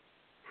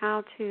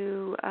 how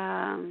to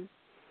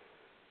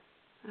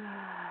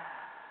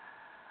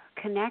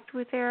connect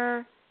with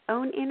their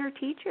own inner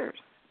teachers,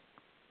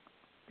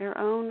 their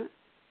own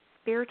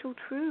spiritual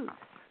truths,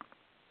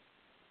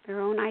 their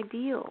own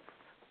ideals.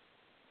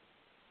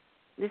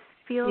 This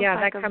feels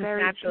like that a comes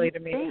very naturally deep to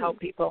me thing. to help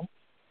people.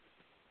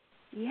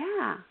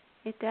 Yeah,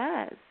 it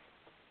does.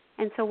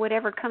 And so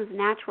whatever comes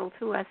natural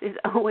to us is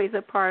always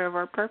a part of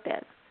our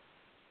purpose.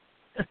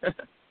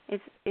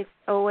 It's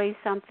always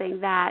something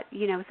that,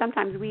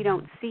 sometimes we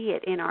don't see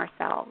it in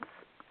ourselves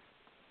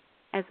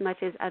as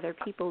much as other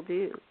people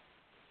do.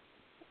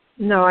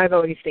 No, I've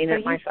always seen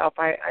it myself.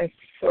 I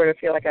sort of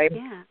feel like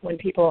when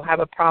people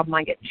have a problem,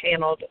 I get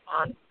channeled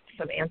on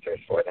some answers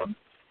for them.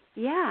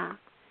 Yeah.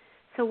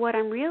 So what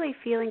I'm really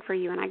feeling for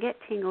you, and I get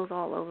tingles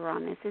all over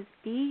on this, is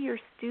be your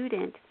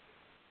student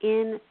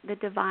in the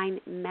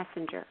divine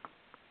messenger,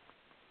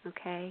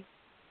 okay,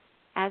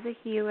 as a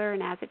healer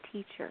and as a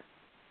teacher.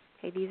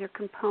 Okay, these are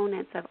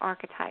components of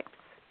archetypes.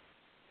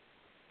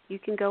 You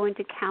can go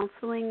into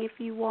counseling if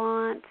you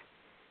want.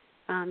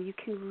 You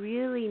can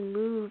really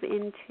move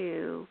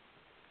into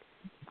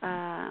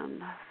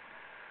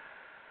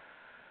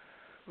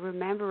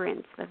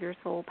remembrance of your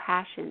soul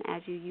passion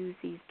as you use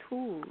these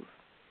tools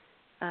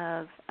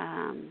of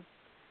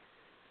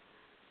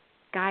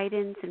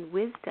guidance and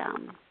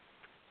wisdom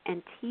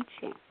and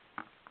teaching,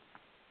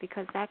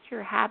 because that's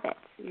your habit.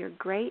 You're a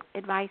great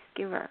advice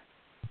giver,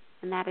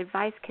 and that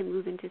advice can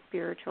move into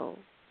spiritual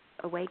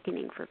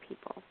awakening for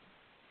people,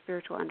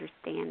 spiritual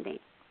understanding,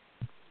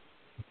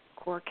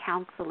 or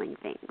counseling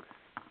things,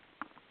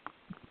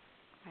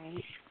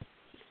 right?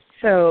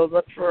 So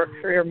look for a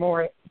career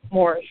more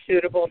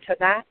suitable to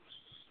that.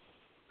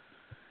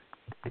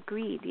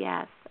 Agreed,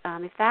 yes.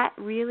 If that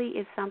really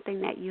is something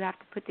that you have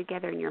to put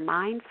together in your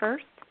mind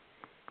first,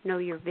 know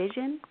your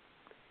vision,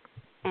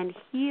 and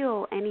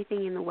heal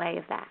anything in the way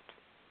of that.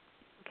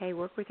 Okay,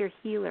 work with your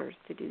healers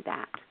to do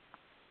that.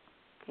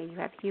 Okay, you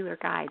have healer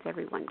guides,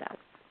 everyone does.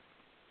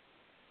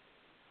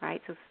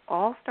 Right, so it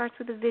all starts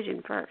with a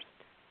vision first.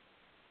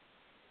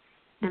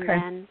 And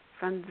then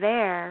from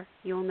there,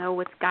 you'll know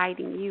what's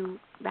guiding you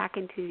back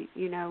into,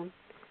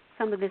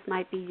 some of this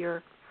might be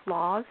your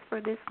flaws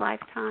for this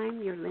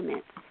lifetime, your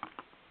limits,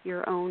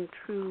 your own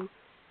true,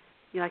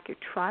 your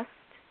trust,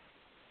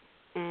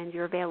 and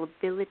your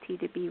availability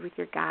to be with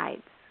your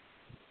guides.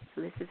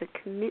 So this is a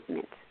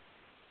commitment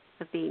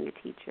of being a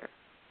teacher.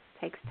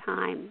 It takes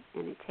time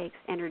and it takes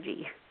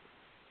energy.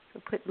 So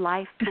put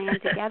life plan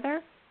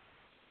together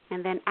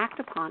and then act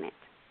upon it,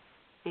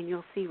 and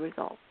you'll see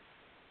results.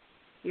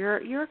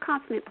 You're a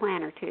consummate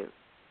planner too,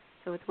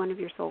 so it's one of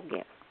your soul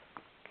gifts.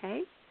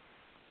 Okay.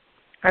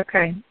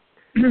 Okay.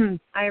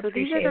 I appreciate it. So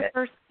these are the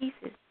first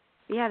pieces.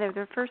 Yeah, they're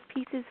the first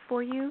pieces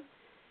for you,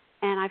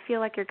 and I feel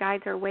like your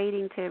guides are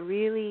waiting to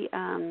really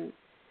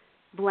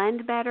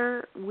blend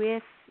better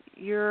with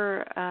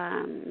your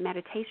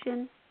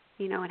meditation,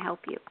 and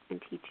help you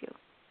and teach you.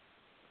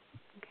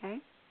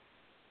 Okay.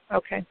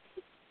 Okay.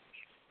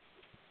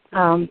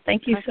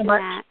 Thank you so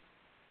much. That.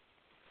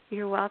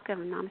 You're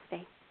welcome.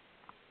 Namaste.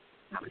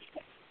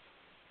 Namaste.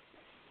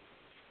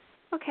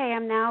 Okay,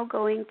 I'm now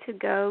going to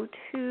go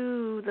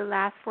to the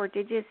last four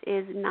digits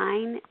is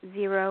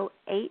 9080.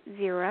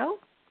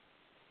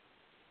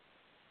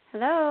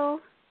 Hello.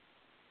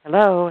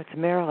 Hello, it's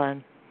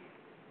Marilyn.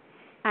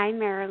 Hi,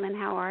 Marilyn.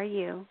 How are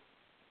you?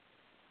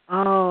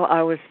 Oh,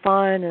 I was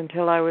fine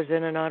until I was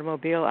in an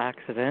automobile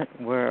accident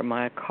where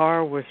my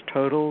car was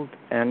totaled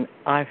and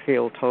I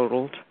feel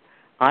totaled.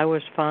 I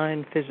was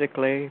fine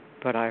physically,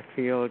 but I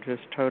feel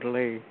just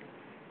totally,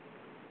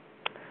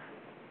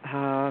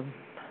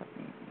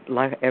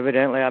 like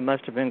evidently I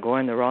must have been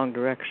going the wrong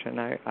direction.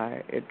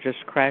 It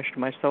just crashed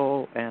my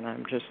soul, and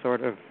I'm just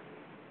sort of,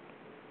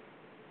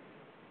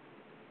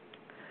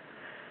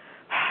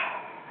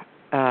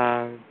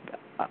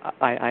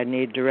 I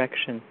need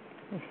direction.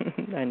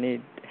 I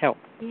need help.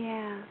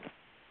 Yeah.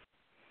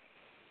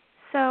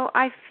 So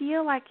I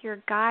feel like your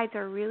guides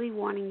are really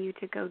wanting you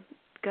to go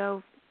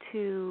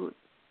to.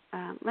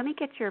 Let me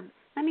get you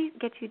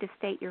to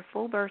state your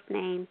full birth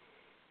name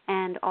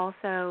and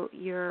also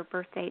your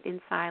birth date in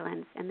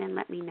silence, and then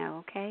let me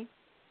know, okay?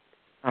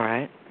 All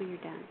right. So you're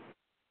done.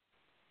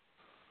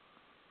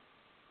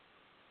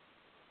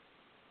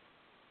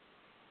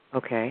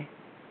 Okay.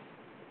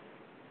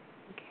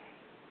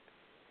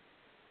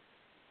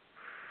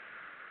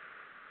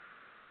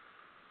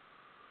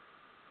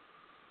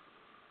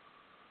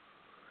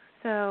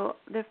 So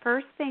the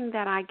first thing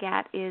that I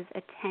get is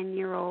a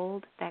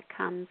 10-year-old that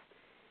comes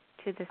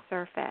to the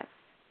surface.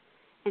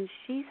 And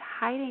she's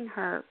hiding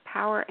her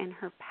power and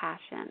her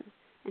passion.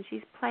 And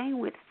she's playing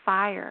with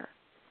fire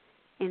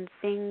in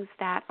things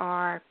that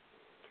are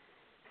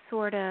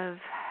sort of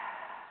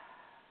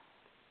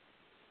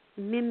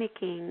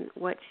mimicking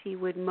what she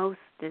would most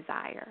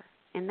desire.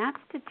 And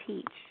that's to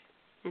teach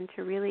and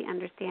to really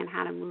understand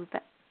how to move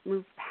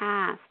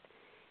past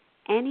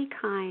any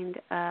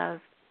kind of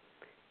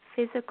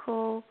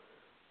physical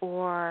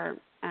or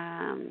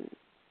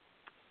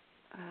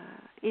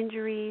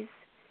injuries.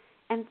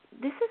 And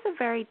this is a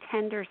very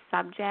tender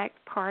subject,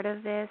 part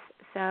of this.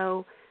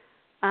 So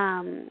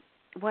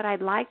what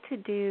I'd like to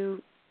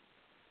do,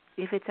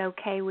 if it's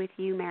okay with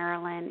you,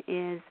 Marilyn,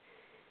 is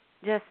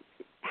just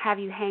have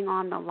you hang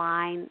on the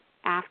line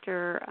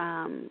after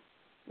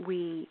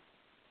we,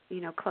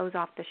 close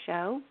off the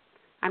show.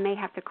 I may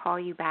have to call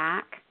you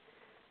back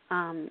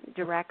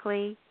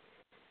directly.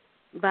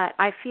 But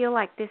I feel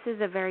like this is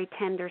a very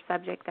tender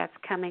subject that's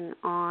coming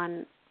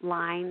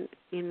online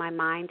in my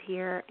mind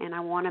here, and I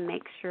want to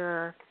make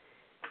sure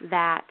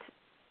that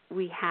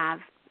we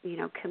have,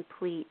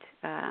 complete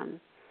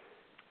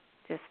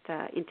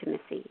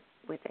intimacy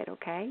with it,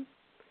 okay?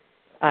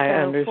 I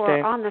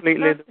understand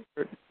completely.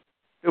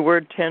 The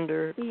word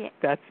tender, yeah.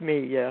 That's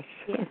me, yes.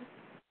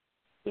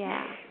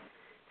 Yeah.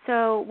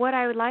 So what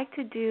I would like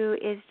to do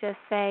is just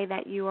say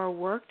that you are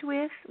worked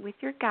with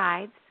your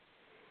guides,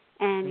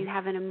 and you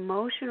have an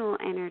emotional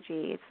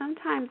energy.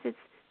 Sometimes it's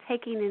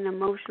taking an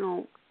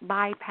emotional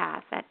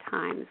bypass at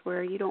times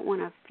where you don't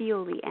want to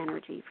feel the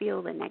energy,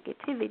 feel the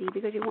negativity,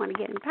 because you want to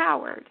get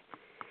empowered.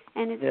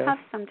 And it's tough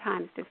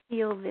sometimes to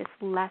feel this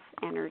less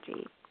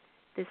energy,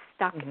 this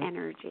stuck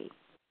energy.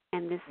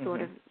 and this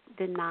sort of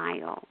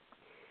denial.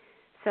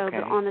 So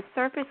Okay. on the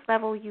surface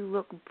level, you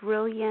look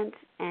brilliant,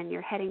 and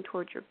you're heading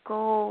towards your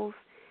goals,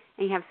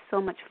 and you have so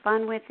much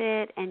fun with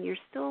it, and you're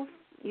still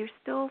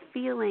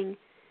feeling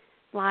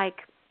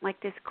like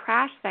this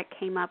crash that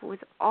came up was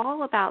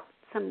all about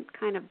some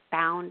kind of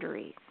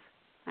boundaries,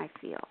 I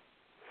feel.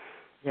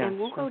 Yes. And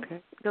we'll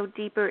go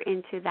deeper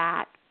into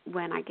that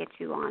when I get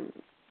you on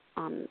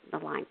the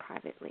line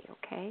privately,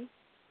 okay?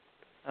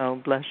 Oh,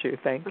 bless you.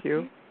 Thank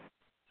you.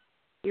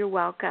 You're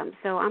welcome.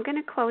 So I'm going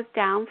to close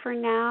down for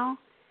now,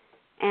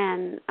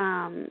 and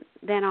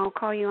then I'll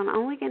call you. I'm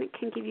only can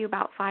give you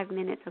about 5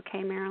 minutes,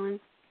 okay, Marilyn?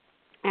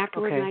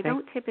 Afterwards, Okay, and I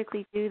don't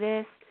typically do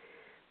this,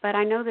 but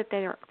I know that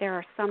there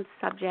are some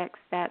subjects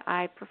that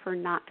I prefer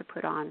not to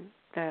put on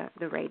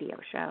the radio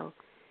show,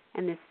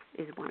 and this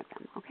is one of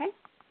them, okay?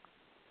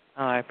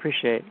 Oh, I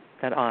appreciate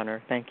that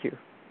honor. Thank you.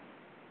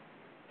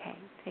 Okay,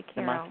 take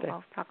care. Namaste.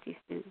 I'll talk to you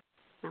soon.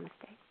 Namaste.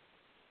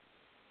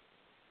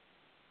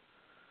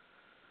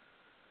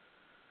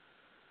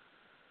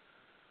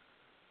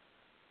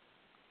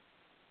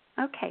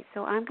 Okay,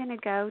 so I'm going to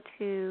go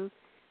to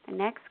the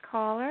next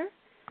caller,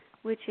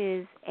 which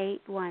is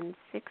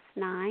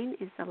 8169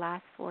 is the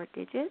last 4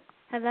 digits.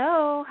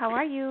 Hello, how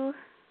are you?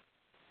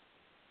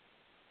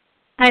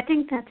 I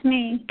think that's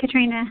me,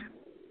 Katrina.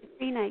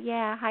 Katrina,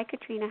 yeah. Hi,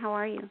 Katrina. How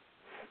are you?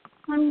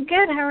 I'm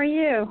good. How are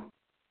you?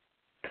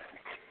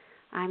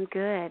 I'm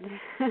good.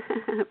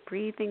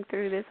 Breathing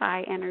through this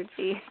high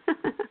energy.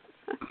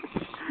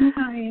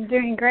 Oh, you're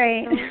doing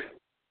great.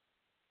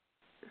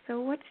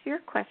 So what's your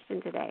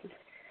question today?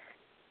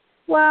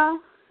 Well,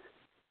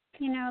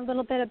 a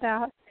little bit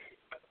about,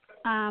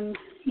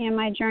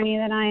 my journey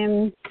that I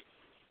am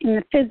in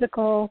the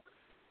physical,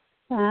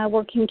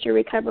 working to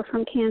recover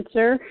from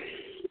cancer,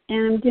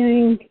 and I'm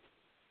doing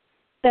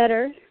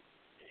better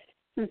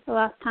since the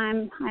last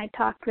time I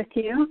talked with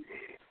you.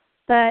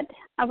 But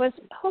I was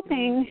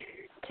hoping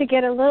to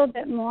get a little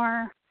bit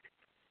more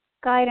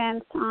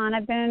guidance on,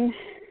 a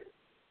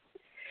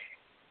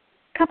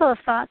couple of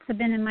thoughts have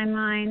been in my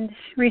mind.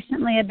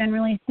 Recently I've been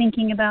really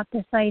thinking about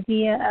this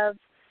idea of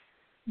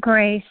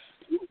grace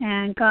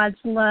and God's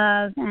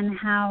love, and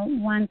how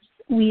once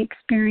we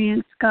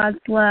experience God's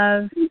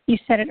love, you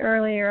said it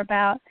earlier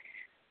about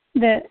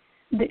the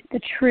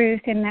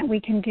truth and that we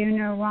can do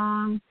no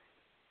wrong.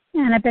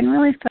 And I've been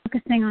really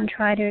focusing on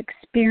trying to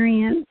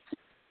experience,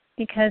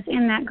 because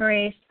in that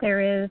grace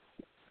there is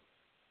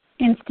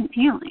instant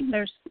healing.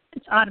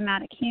 It's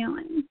automatic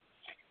healing.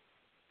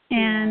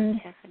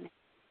 And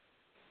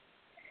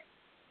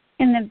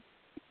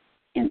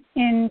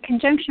in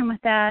conjunction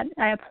with that,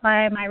 I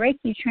apply my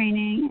Reiki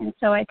training, and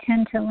so I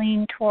tend to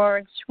lean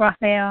towards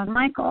Raphael and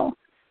Michael.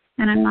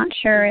 And I'm not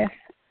sure if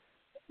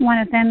one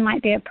of them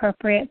might be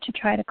appropriate to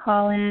try to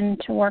call in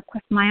to work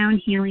with my own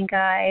healing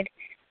guide,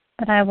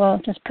 but I will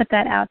just put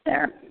that out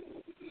there.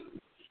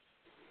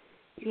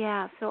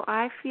 Yeah, so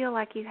I feel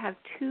like you have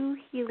 2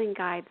 healing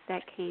guides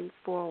that came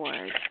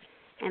forward,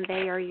 and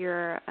they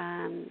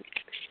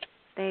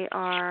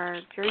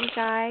are Journey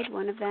Guide,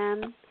 one of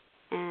them,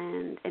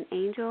 and an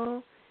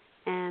angel,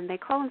 and they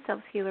call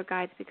themselves healer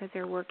guides because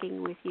they're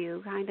working with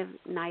you kind of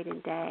night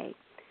and day.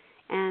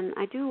 And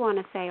I do want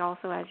to say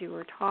also, as you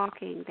were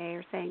talking, they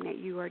are saying that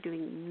you are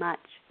doing much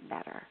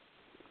better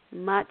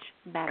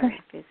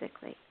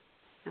physically,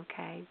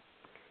 okay?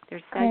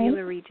 There's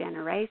cellular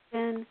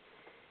regeneration,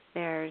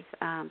 there's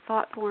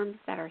thought forms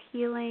that are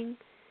healing,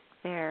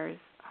 there's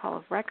Hall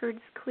of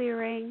Records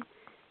clearing,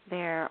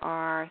 there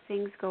are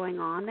things going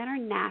on that are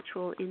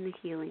natural in the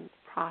healing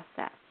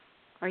process.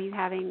 Are you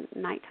having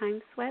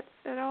nighttime sweats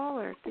at all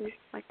or things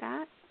like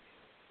that?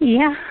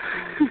 Yeah.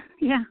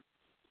 Yeah.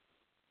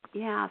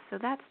 Yeah, so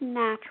that's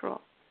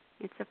natural.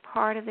 It's a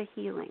part of the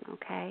healing,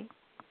 okay?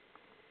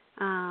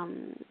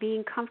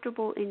 Being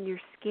comfortable in your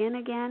skin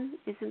again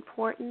is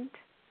important.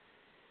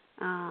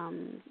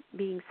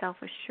 Being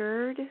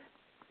self-assured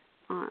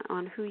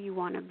on who you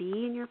want to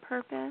be in your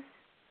purpose.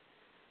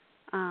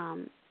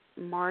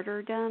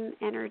 Martyrdom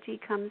energy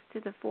comes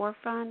to the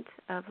forefront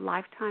of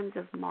lifetimes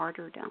of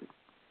martyrdom,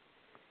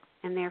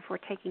 and therefore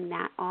taking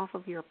that off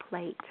of your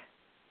plate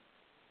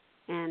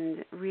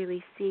and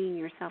really seeing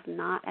yourself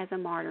not as a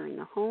martyr in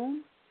the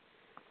home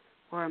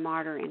or a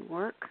martyr in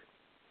work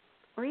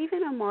or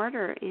even a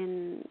martyr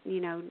in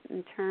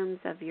terms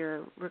of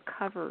your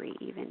recovery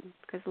even,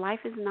 because life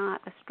is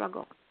not a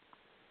struggle.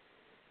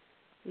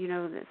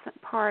 That's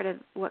part of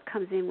what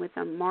comes in with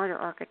a martyr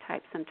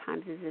archetype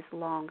sometimes is this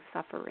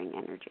long-suffering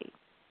energy.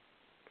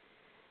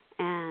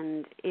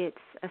 And it's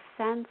a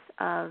sense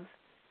of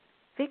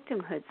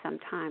victimhood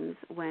sometimes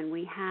when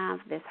we have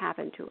this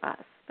happen to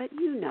us. But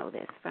you know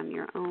this from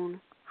your own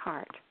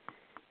heart,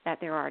 that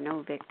there are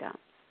no victims.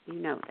 You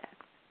know this.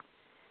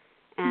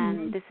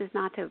 And this is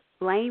not to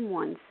blame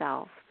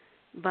oneself,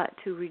 but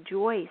to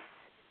rejoice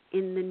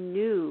in the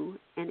new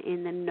and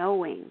in the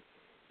knowing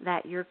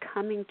that you're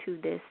coming to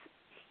this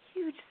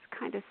huge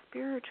kind of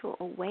spiritual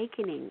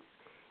awakening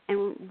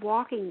and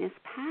walking this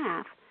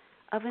path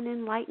of an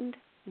enlightened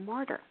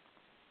martyr.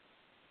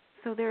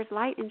 So there's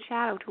light and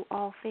shadow to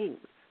all things,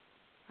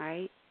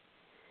 right?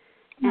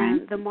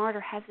 And the martyr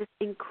has this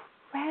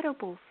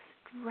incredible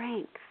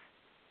strength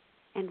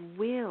and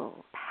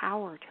will,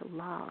 power to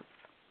love.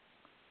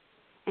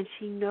 And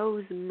she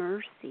knows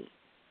mercy.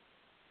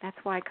 That's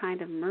why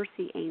kind of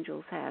mercy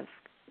angels have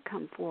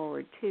come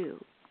forward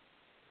too.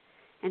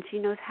 And she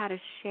knows how to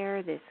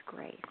share this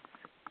grace.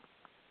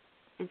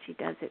 And she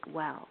does it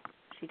well.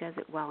 She does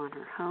it well in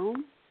her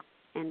home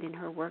and in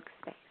her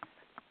workspace.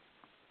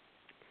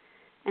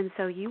 And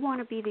so you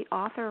want to be the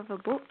author of a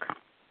book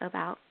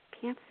about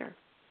cancer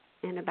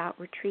and about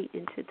retreat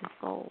into the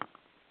soul.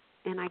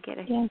 And I get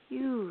a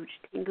huge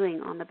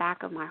tingling on the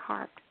back of my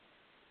heart.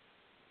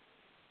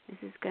 This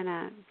is going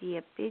to be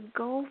a big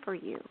goal for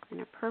you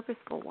and a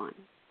purposeful one,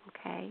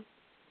 okay?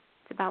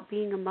 It's about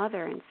being a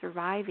mother and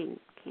surviving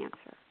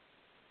cancer.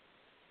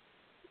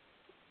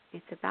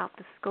 It's about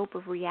the scope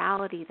of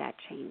reality that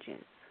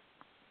changes.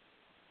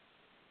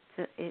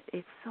 So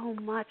it's so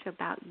much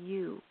about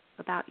you,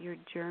 about your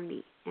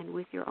journey, and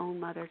with your own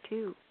mother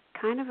too.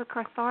 Kind of a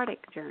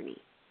cathartic journey,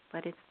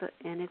 but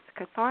it's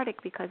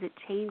cathartic because it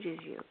changes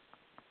you,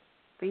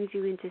 brings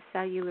you into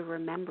cellular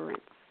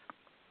remembrance.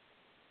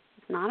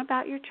 It's not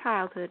about your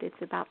childhood, it's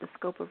about the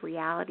scope of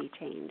reality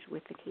change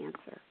with the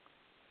cancer.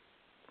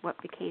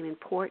 What became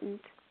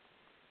important,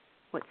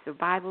 what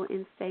survival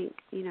instinct,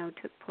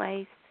 took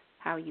place,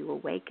 how you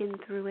awakened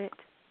through it,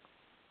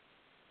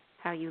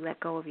 how you let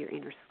go of your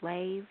inner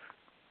slave,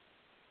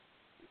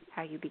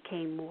 how you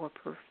became more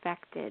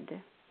perfected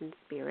in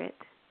spirit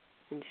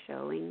and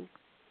showing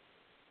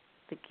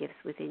the gifts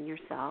within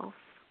yourself.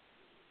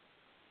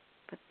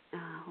 But,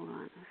 hold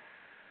on.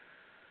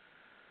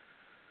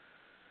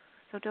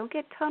 So don't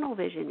get tunnel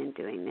vision in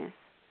doing this,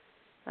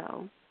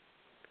 though.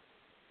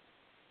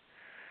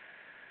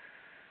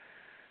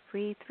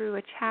 Read through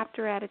a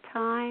chapter at a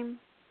time.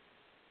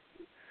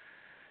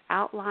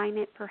 Outline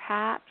it,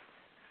 perhaps.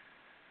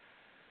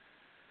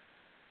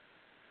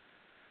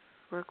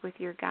 Work with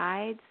your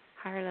guides,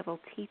 higher-level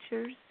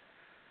teachers.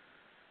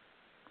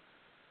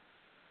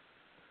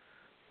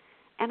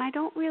 And I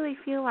don't really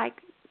feel like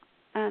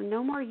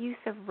no more use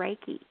of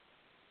Reiki.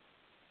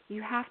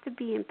 You have to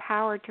be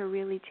empowered to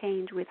really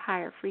change with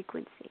higher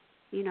frequency,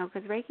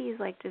 because Reiki is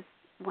like just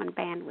one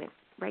bandwidth.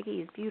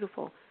 Reiki is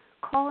beautiful.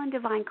 Call in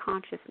divine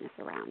consciousness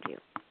around you.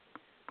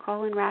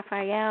 Call in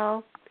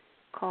Raphael,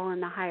 call in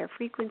the higher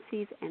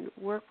frequencies, and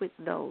work with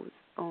those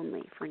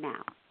only for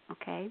now,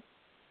 okay?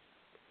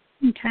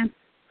 Okay.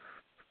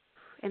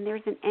 And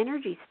there's an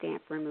energy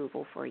stamp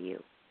removal for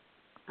you.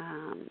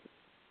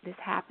 This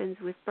happens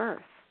with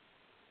birth.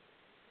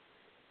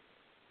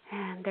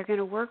 And they're going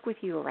to work with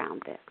you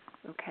around this,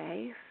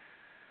 okay?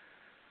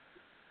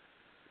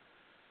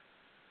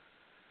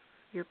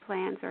 Your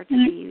plans are to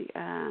be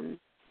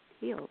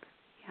healed,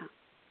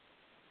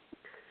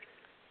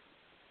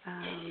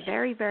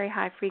 very, very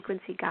high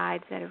frequency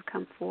guides that have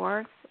come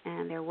forth,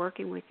 and they're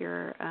working with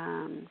your,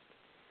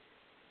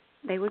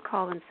 they would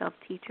call themselves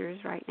teachers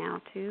right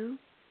now too.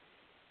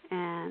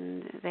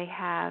 And they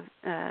have,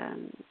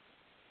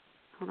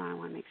 hold on, I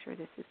want to make sure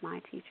this is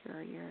my teacher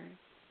or yours.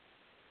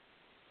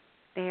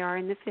 They are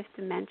in the fifth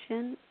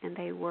dimension, and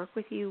they work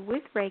with you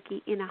with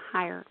Reiki in a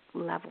higher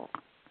level.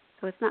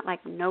 So it's not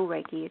like no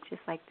Reiki, it's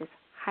just like this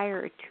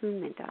higher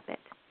attunement of it.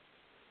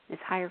 This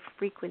higher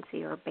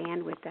frequency or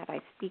bandwidth that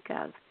I speak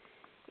of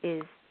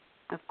is,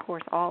 of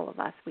course, all of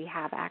us, we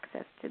have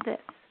access to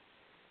this.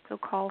 So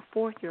call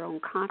forth your own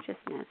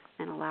consciousness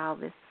and allow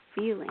this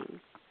feeling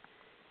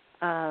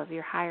of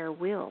your higher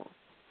will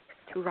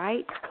to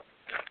write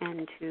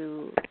and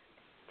to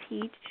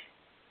teach,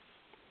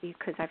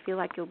 because I feel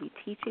like you'll be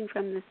teaching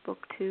from this book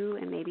too,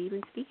 and maybe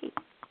even speaking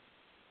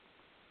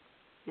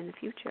in the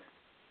future.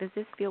 Does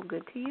this feel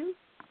good to you?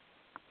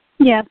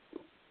 Yes.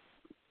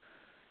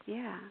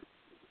 Yeah.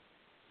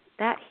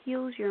 That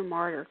heals your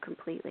martyr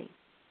completely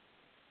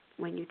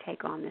when you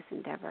take on this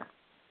endeavor,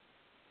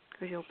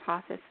 because you'll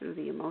process through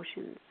the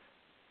emotions.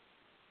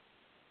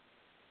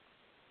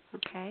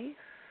 Okay?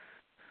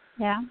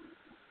 Yeah.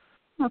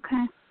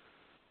 Okay.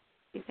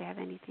 If they have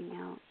anything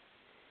else.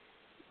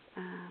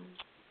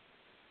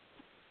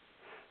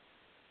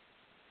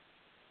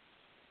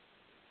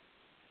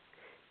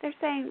 They're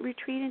saying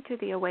retreat into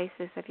the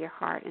oasis of your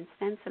heart and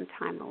spend some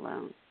time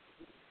alone.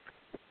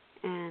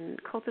 And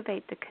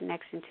cultivate the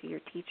connection to your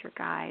teacher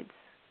guides.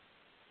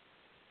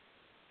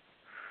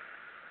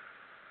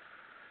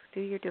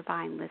 Do your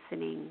divine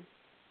listening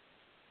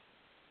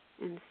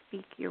and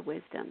speak your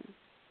wisdom.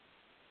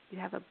 You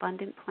have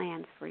abundant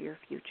plans for your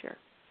future,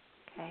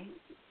 okay?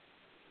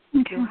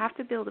 You'll have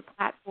to build a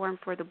platform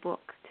for the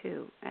book,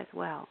 too, as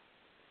well.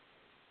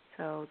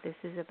 So this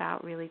is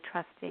about really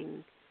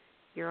trusting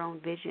your own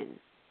vision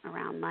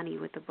around money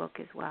with the book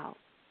as well,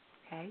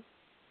 okay?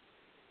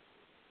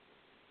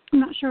 I'm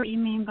not sure what you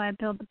mean by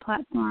build the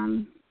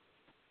platform.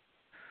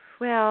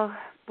 Well,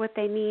 what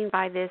they mean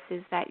by this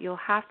is that you'll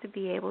have to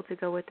be able to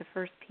go with the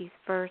first piece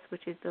first,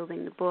 which is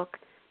building the book,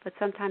 but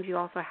sometimes you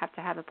also have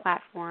to have a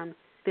platform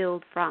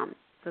build from.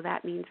 So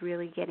that means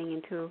really getting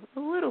into a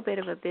little bit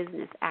of a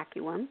business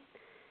acumen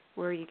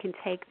where you can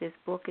take this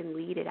book and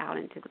lead it out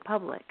into the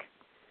public.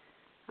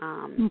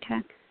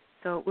 Okay.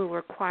 So it will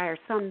require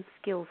some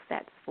skill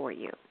sets for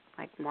you,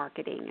 like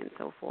marketing and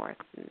so forth,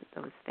 and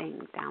those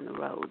things down the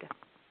road.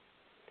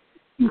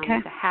 Okay.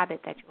 It's a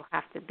habit that you'll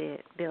have to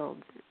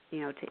build,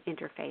 to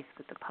interface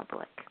with the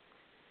public.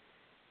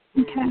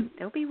 Okay. And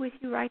they'll be with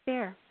you right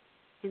there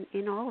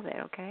in all of it,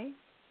 okay?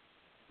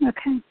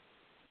 Okay.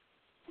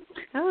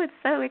 Oh, it's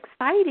so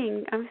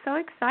exciting. I'm so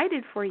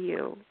excited for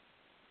you.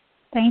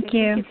 Thank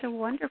you. It's a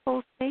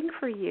wonderful thing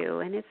for you,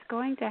 and it's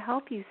going to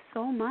help you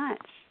so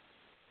much.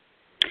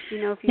 If you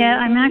need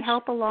any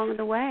help along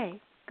the way,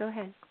 go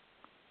ahead.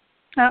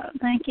 Oh,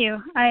 thank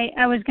you.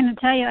 I was going to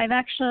tell you, I've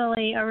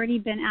actually already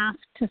been asked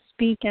to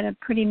speak at a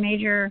pretty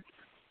major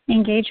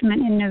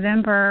engagement in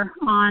November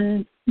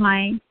on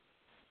my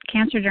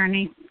cancer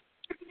journey.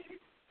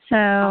 So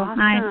awesome.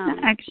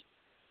 I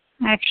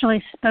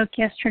actually spoke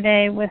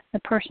yesterday with the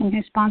person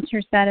who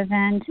sponsors that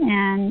event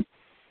and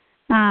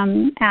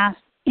asked,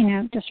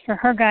 just for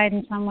her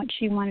guidance on what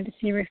she wanted to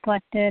see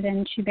reflected,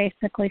 and she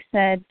basically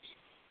said,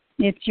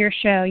 it's your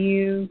show.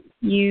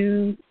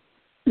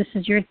 This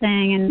is your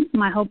thing. And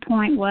my whole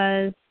point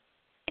was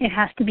it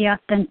has to be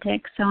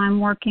authentic. So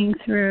I'm working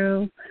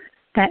through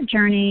that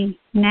journey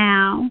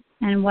now,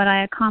 and what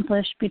I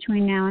accomplished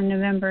between now and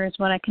November is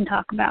what I can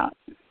talk about.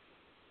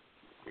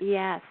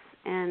 Yes,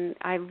 and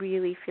I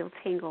really feel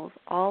tingles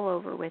all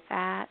over with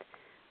that.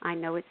 I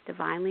know it's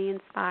divinely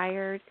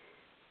inspired.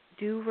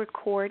 Do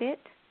record it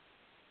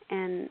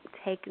and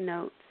take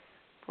notes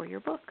for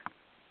your book,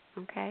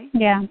 okay?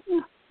 Yeah,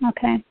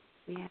 okay.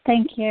 Yeah.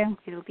 Thank you.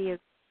 It'll be a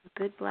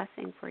good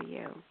blessing for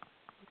you,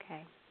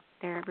 okay?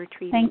 They're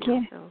retreating Thank now,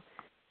 you. so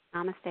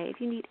namaste. If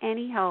you need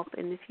any help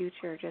in the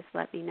future, just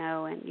let me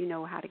know, and you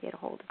know how to get a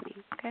hold of me,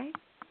 okay?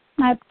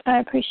 I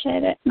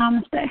appreciate it.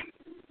 Namaste.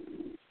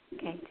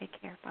 Okay, take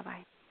care.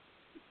 Bye-bye.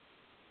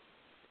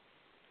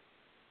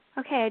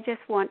 Okay, I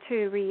just want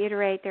to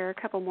reiterate there are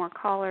a couple more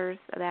callers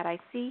that I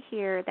see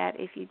here that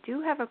if you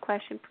do have a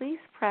question, please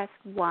press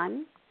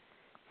 1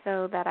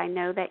 so that I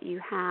know that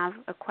you have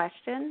a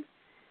question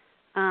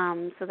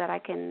so that I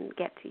can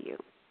get to you.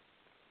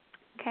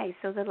 Okay,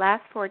 so the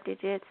last 4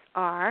 digits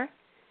are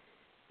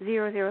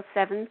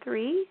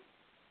 0073.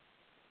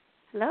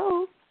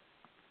 Hello?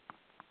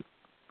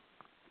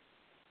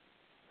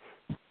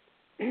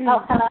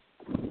 Oh, hello.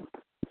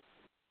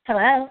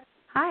 Hello.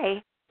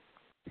 Hi.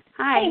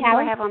 Hi, hey, who do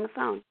I have on the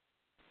phone?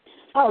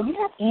 Oh, you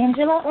have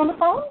Angela on the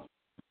phone?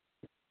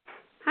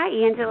 Hi,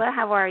 Angela.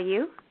 How are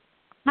you?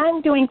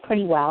 I'm doing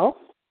pretty well.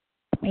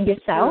 And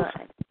yourself?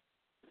 Good.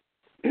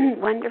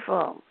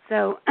 Wonderful.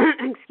 So,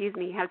 excuse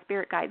me, have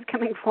spirit guides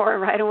coming forward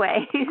right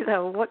away.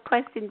 So what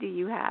question do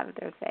you have,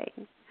 they're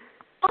saying?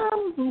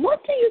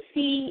 What do you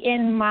see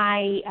in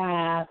my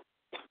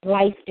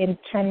life in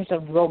terms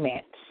of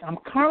romance? I'm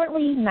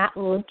currently not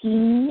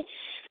looking,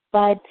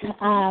 but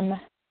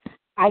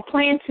I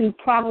plan to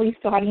probably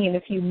starting in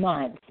a few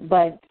months.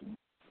 But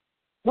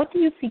what do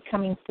you see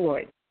coming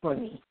forward for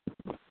me?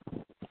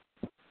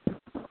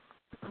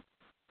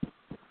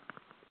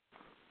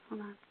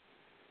 Hold on.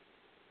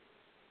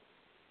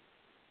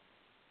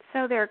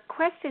 So their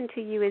question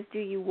to you is, do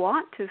you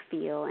want to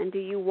feel and do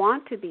you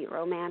want to be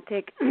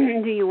romantic?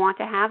 Do you want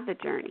to have the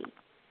journey?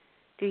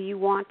 Do you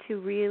want to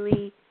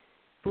really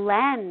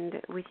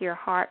blend with your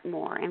heart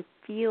more and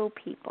feel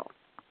people?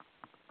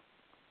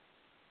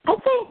 I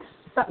think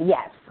so.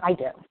 Yes, I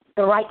do.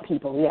 The right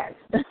people, yes.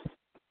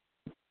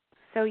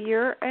 So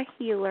you're a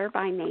healer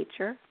by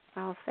nature,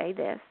 I'll say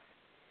this,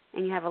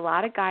 and you have a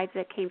lot of guides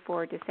that came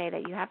forward to say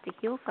that you have to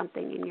heal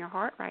something in your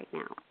heart right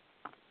now.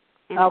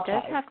 And okay.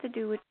 It does have to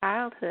do with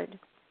childhood.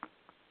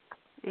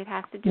 It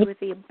has to do with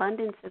the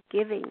abundance of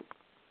giving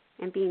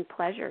and being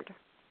pleasured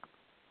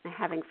and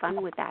having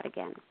fun with that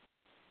again.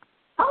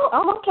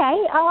 Oh,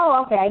 okay.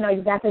 Oh, okay. I know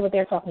exactly what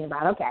they're talking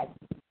about. Okay.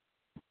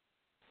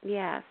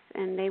 Yes,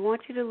 and they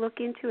want you to look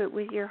into it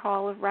with your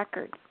Hall of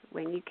Records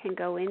when you can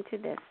go into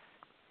this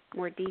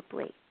more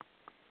deeply,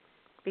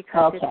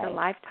 because it's a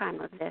lifetime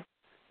of this.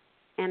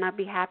 And I'd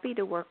be happy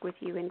to work with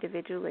you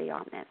individually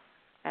on this,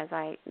 as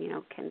I,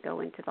 can go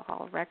into the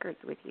Hall of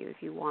Records with you if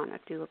you want to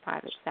do a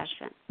private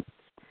session.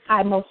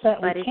 I most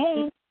certainly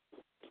can.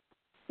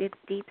 It's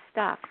deep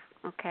stuff,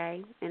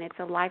 okay? And it's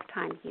a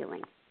lifetime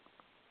healing.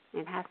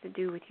 It has to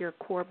do with your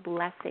core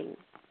blessing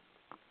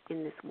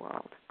in this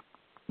world.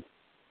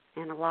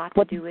 And a lot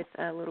to do with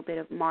a little bit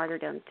of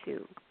martyrdom,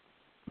 too.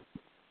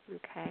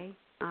 Okay?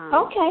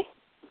 Okay.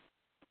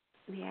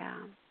 Yeah.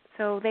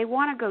 So they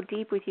want to go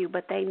deep with you,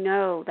 but they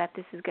know that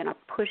this is going to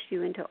push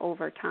you into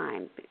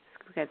overtime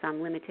because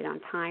I'm limited on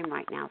time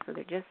right now. So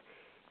they're just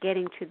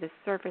getting to the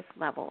surface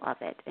level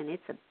of it, and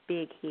it's a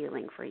big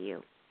healing for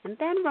you. And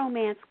then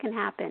romance can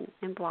happen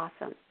and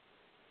blossom.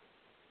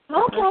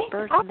 Okay.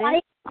 First all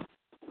right.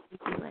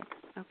 heal it.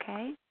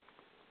 Okay?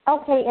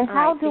 Okay, and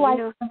how do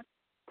I...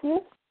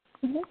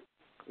 Mm-hmm.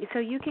 So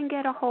you can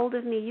get a hold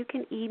of me. You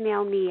can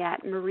email me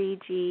at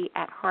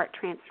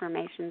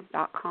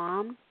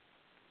marieg@hearttransformations.com.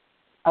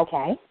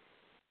 Okay.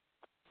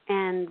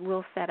 And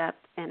we'll set up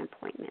an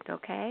appointment,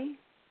 okay?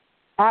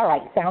 All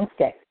right, sounds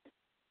good.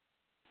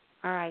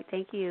 All right,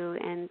 thank you.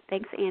 And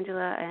thanks,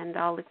 Angela, and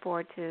I'll look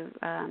forward to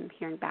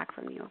hearing back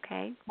from you,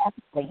 okay?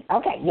 Definitely.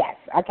 Okay, yes.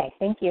 Okay,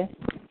 thank you.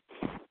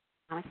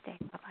 Namaste.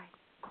 Bye-bye.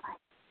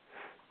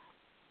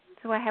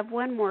 So I have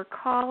one more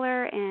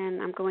caller,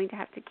 and I'm going to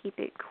have to keep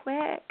it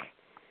quick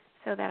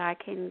so that I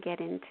can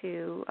get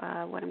into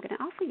what I'm going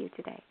to offer you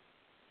today.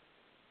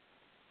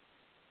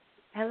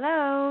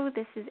 Hello,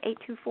 this is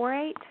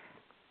 8248.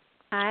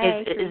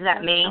 Hi. Is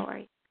that me? How are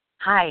you?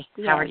 Hi,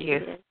 Yes, how are you?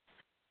 it is.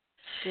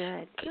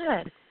 Good.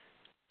 Good.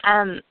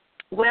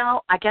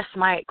 Well, I guess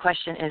my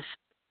question is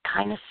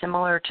kind of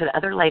similar to the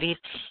other ladies.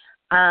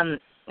 I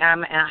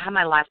have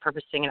my life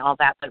purposing and all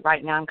that, but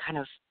right now I'm kind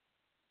of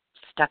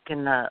stuck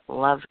in the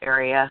love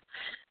area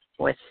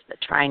with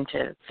trying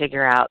to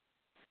figure out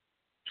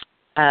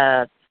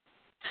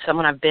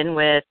someone I've been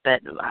with,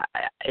 but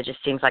it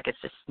just seems like it's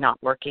just not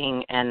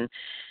working. And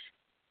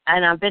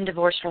I've been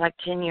divorced for like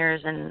 10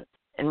 years and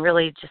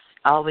really just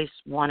always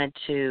wanted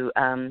to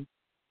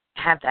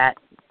have that,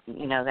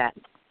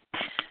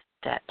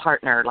 that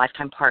partner,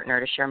 lifetime partner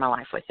to share my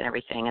life with and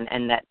everything,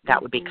 and that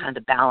would be kind of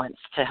the balance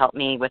to help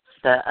me with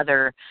the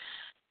other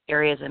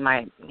areas in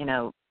my,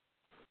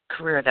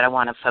 career that I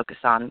want to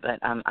focus on, but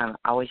I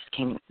always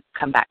can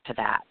come back to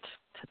that,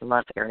 to the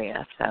love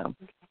area. So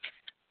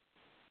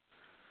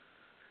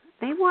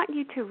they want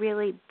you to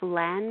really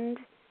blend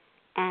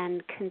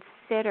and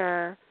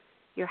consider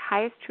your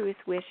highest, truest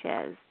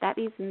wishes. That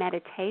means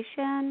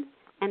meditation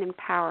and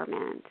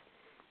empowerment,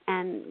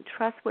 and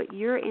trust what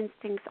your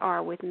instincts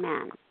are with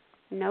men.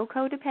 No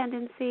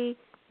codependency,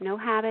 no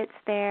habits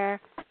there,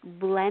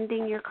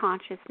 blending your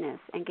consciousness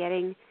and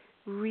getting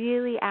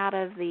really out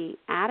of the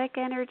addict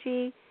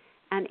energy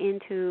and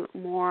into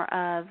more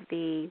of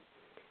the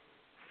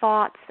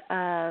thoughts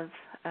of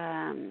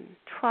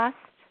trust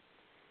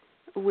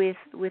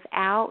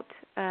without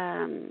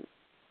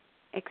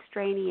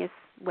extraneous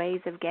ways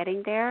of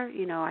getting there.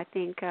 I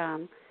think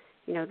there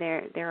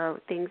are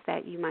things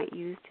that you might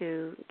use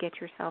to get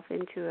yourself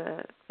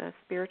into a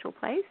spiritual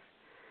place.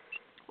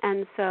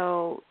 And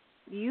so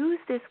use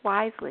this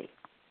wisely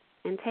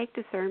and take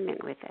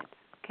discernment with it,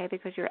 okay,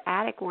 because your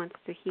addict wants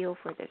to heal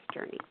for this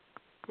journey.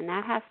 And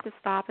that has to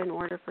stop in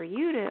order for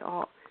you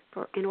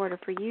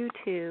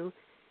to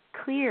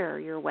clear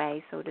your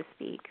way, so to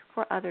speak,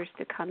 for others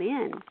to come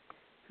in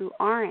who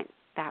aren't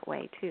that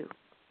way too.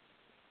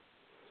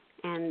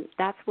 And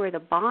that's where the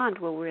bond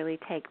will really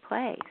take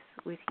place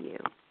with you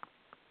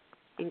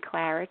in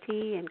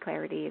clarity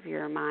of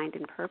your mind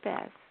and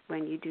purpose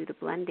when you do the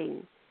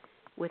blending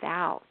with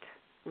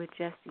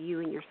just you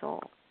and your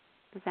soul.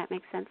 Does that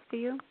make sense to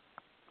you?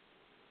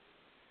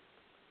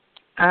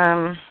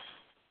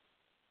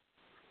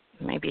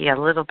 Maybe a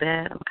little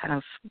bit. I'm kind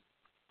of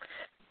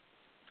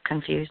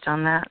confused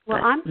on that.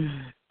 Well, I'm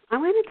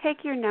going to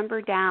take your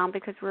number down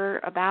because we're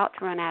about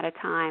to run out of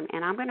time,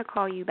 and I'm going to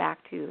call you back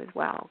too as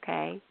well,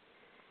 okay?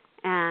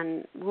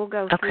 And we'll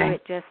go through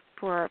it just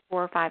for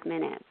 4 or 5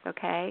 minutes,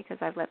 okay?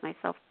 Because I've let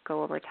myself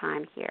go over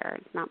time here.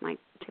 It's not my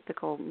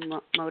typical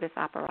modus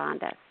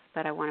operandi,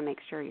 but I want to make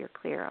sure you're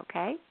clear,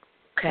 okay?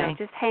 Okay.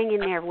 So just hang in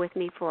there with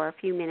me for a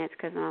few minutes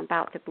because I'm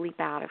about to bleep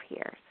out of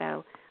here.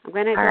 So I'm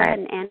going to go ahead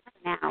and end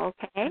now,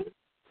 okay?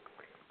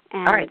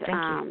 And, all right, thank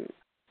you.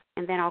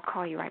 And then I'll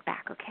call you right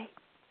back, okay?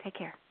 Take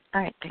care.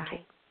 All right, thank Bye. you.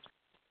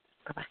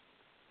 Bye-bye.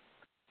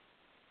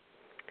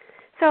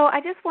 So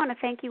I just want to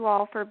thank you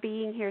all for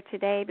being here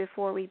today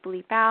before we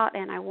bleep out,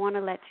 and I want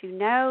to let you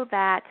know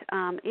that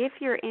if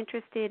you're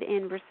interested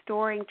in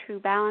restoring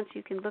true balance,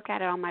 you can look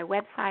at it on my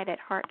website at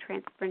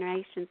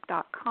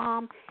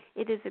hearttransformations.com.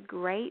 It is a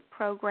great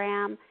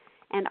program,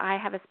 and I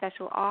have a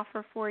special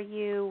offer for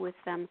you with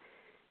some,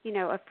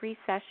 a free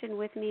session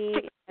with me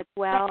as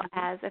well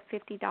as a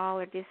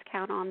 $50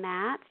 discount on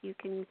that. You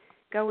can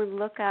go and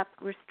look up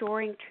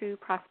Restoring True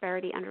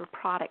Prosperity under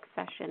product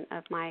session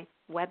of my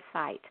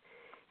website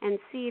and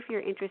see if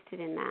you're interested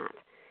in that.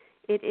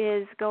 It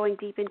is going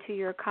deep into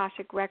your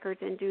Akashic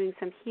records and doing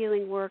some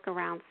healing work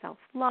around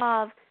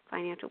self-love,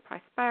 financial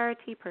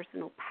prosperity,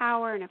 personal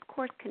power, and, of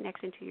course,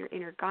 connection to your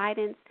inner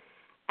guidance,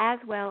 as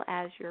well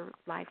as your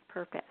life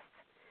purpose.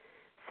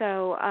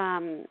 So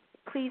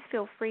please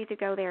feel free to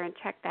go there and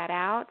check that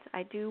out.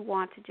 I do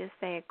want to just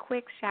say a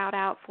quick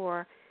shout-out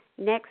for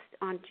next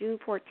on June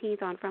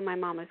 14th on From My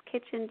Mama's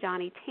Kitchen.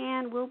 Johnny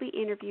Tan will be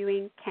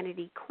interviewing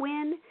Kennedy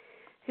Quinn,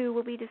 who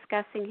will be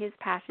discussing his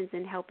passions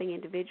in helping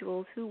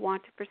individuals who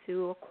want to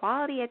pursue a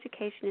quality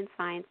education in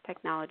science,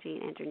 technology,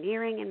 and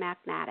engineering and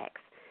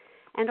mathematics,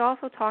 and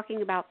also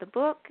talking about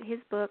his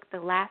book, The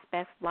Last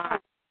Best Lie.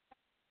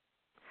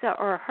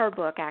 Or her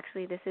book,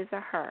 actually. This is a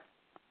her.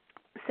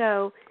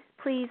 So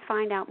please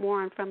find out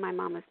more on From My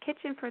Mama's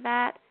Kitchen for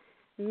that.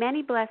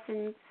 Many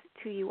blessings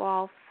to you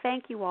all.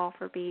 Thank you all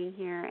for being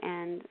here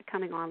and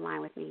coming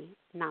online with me.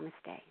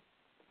 Namaste.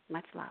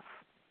 Much love.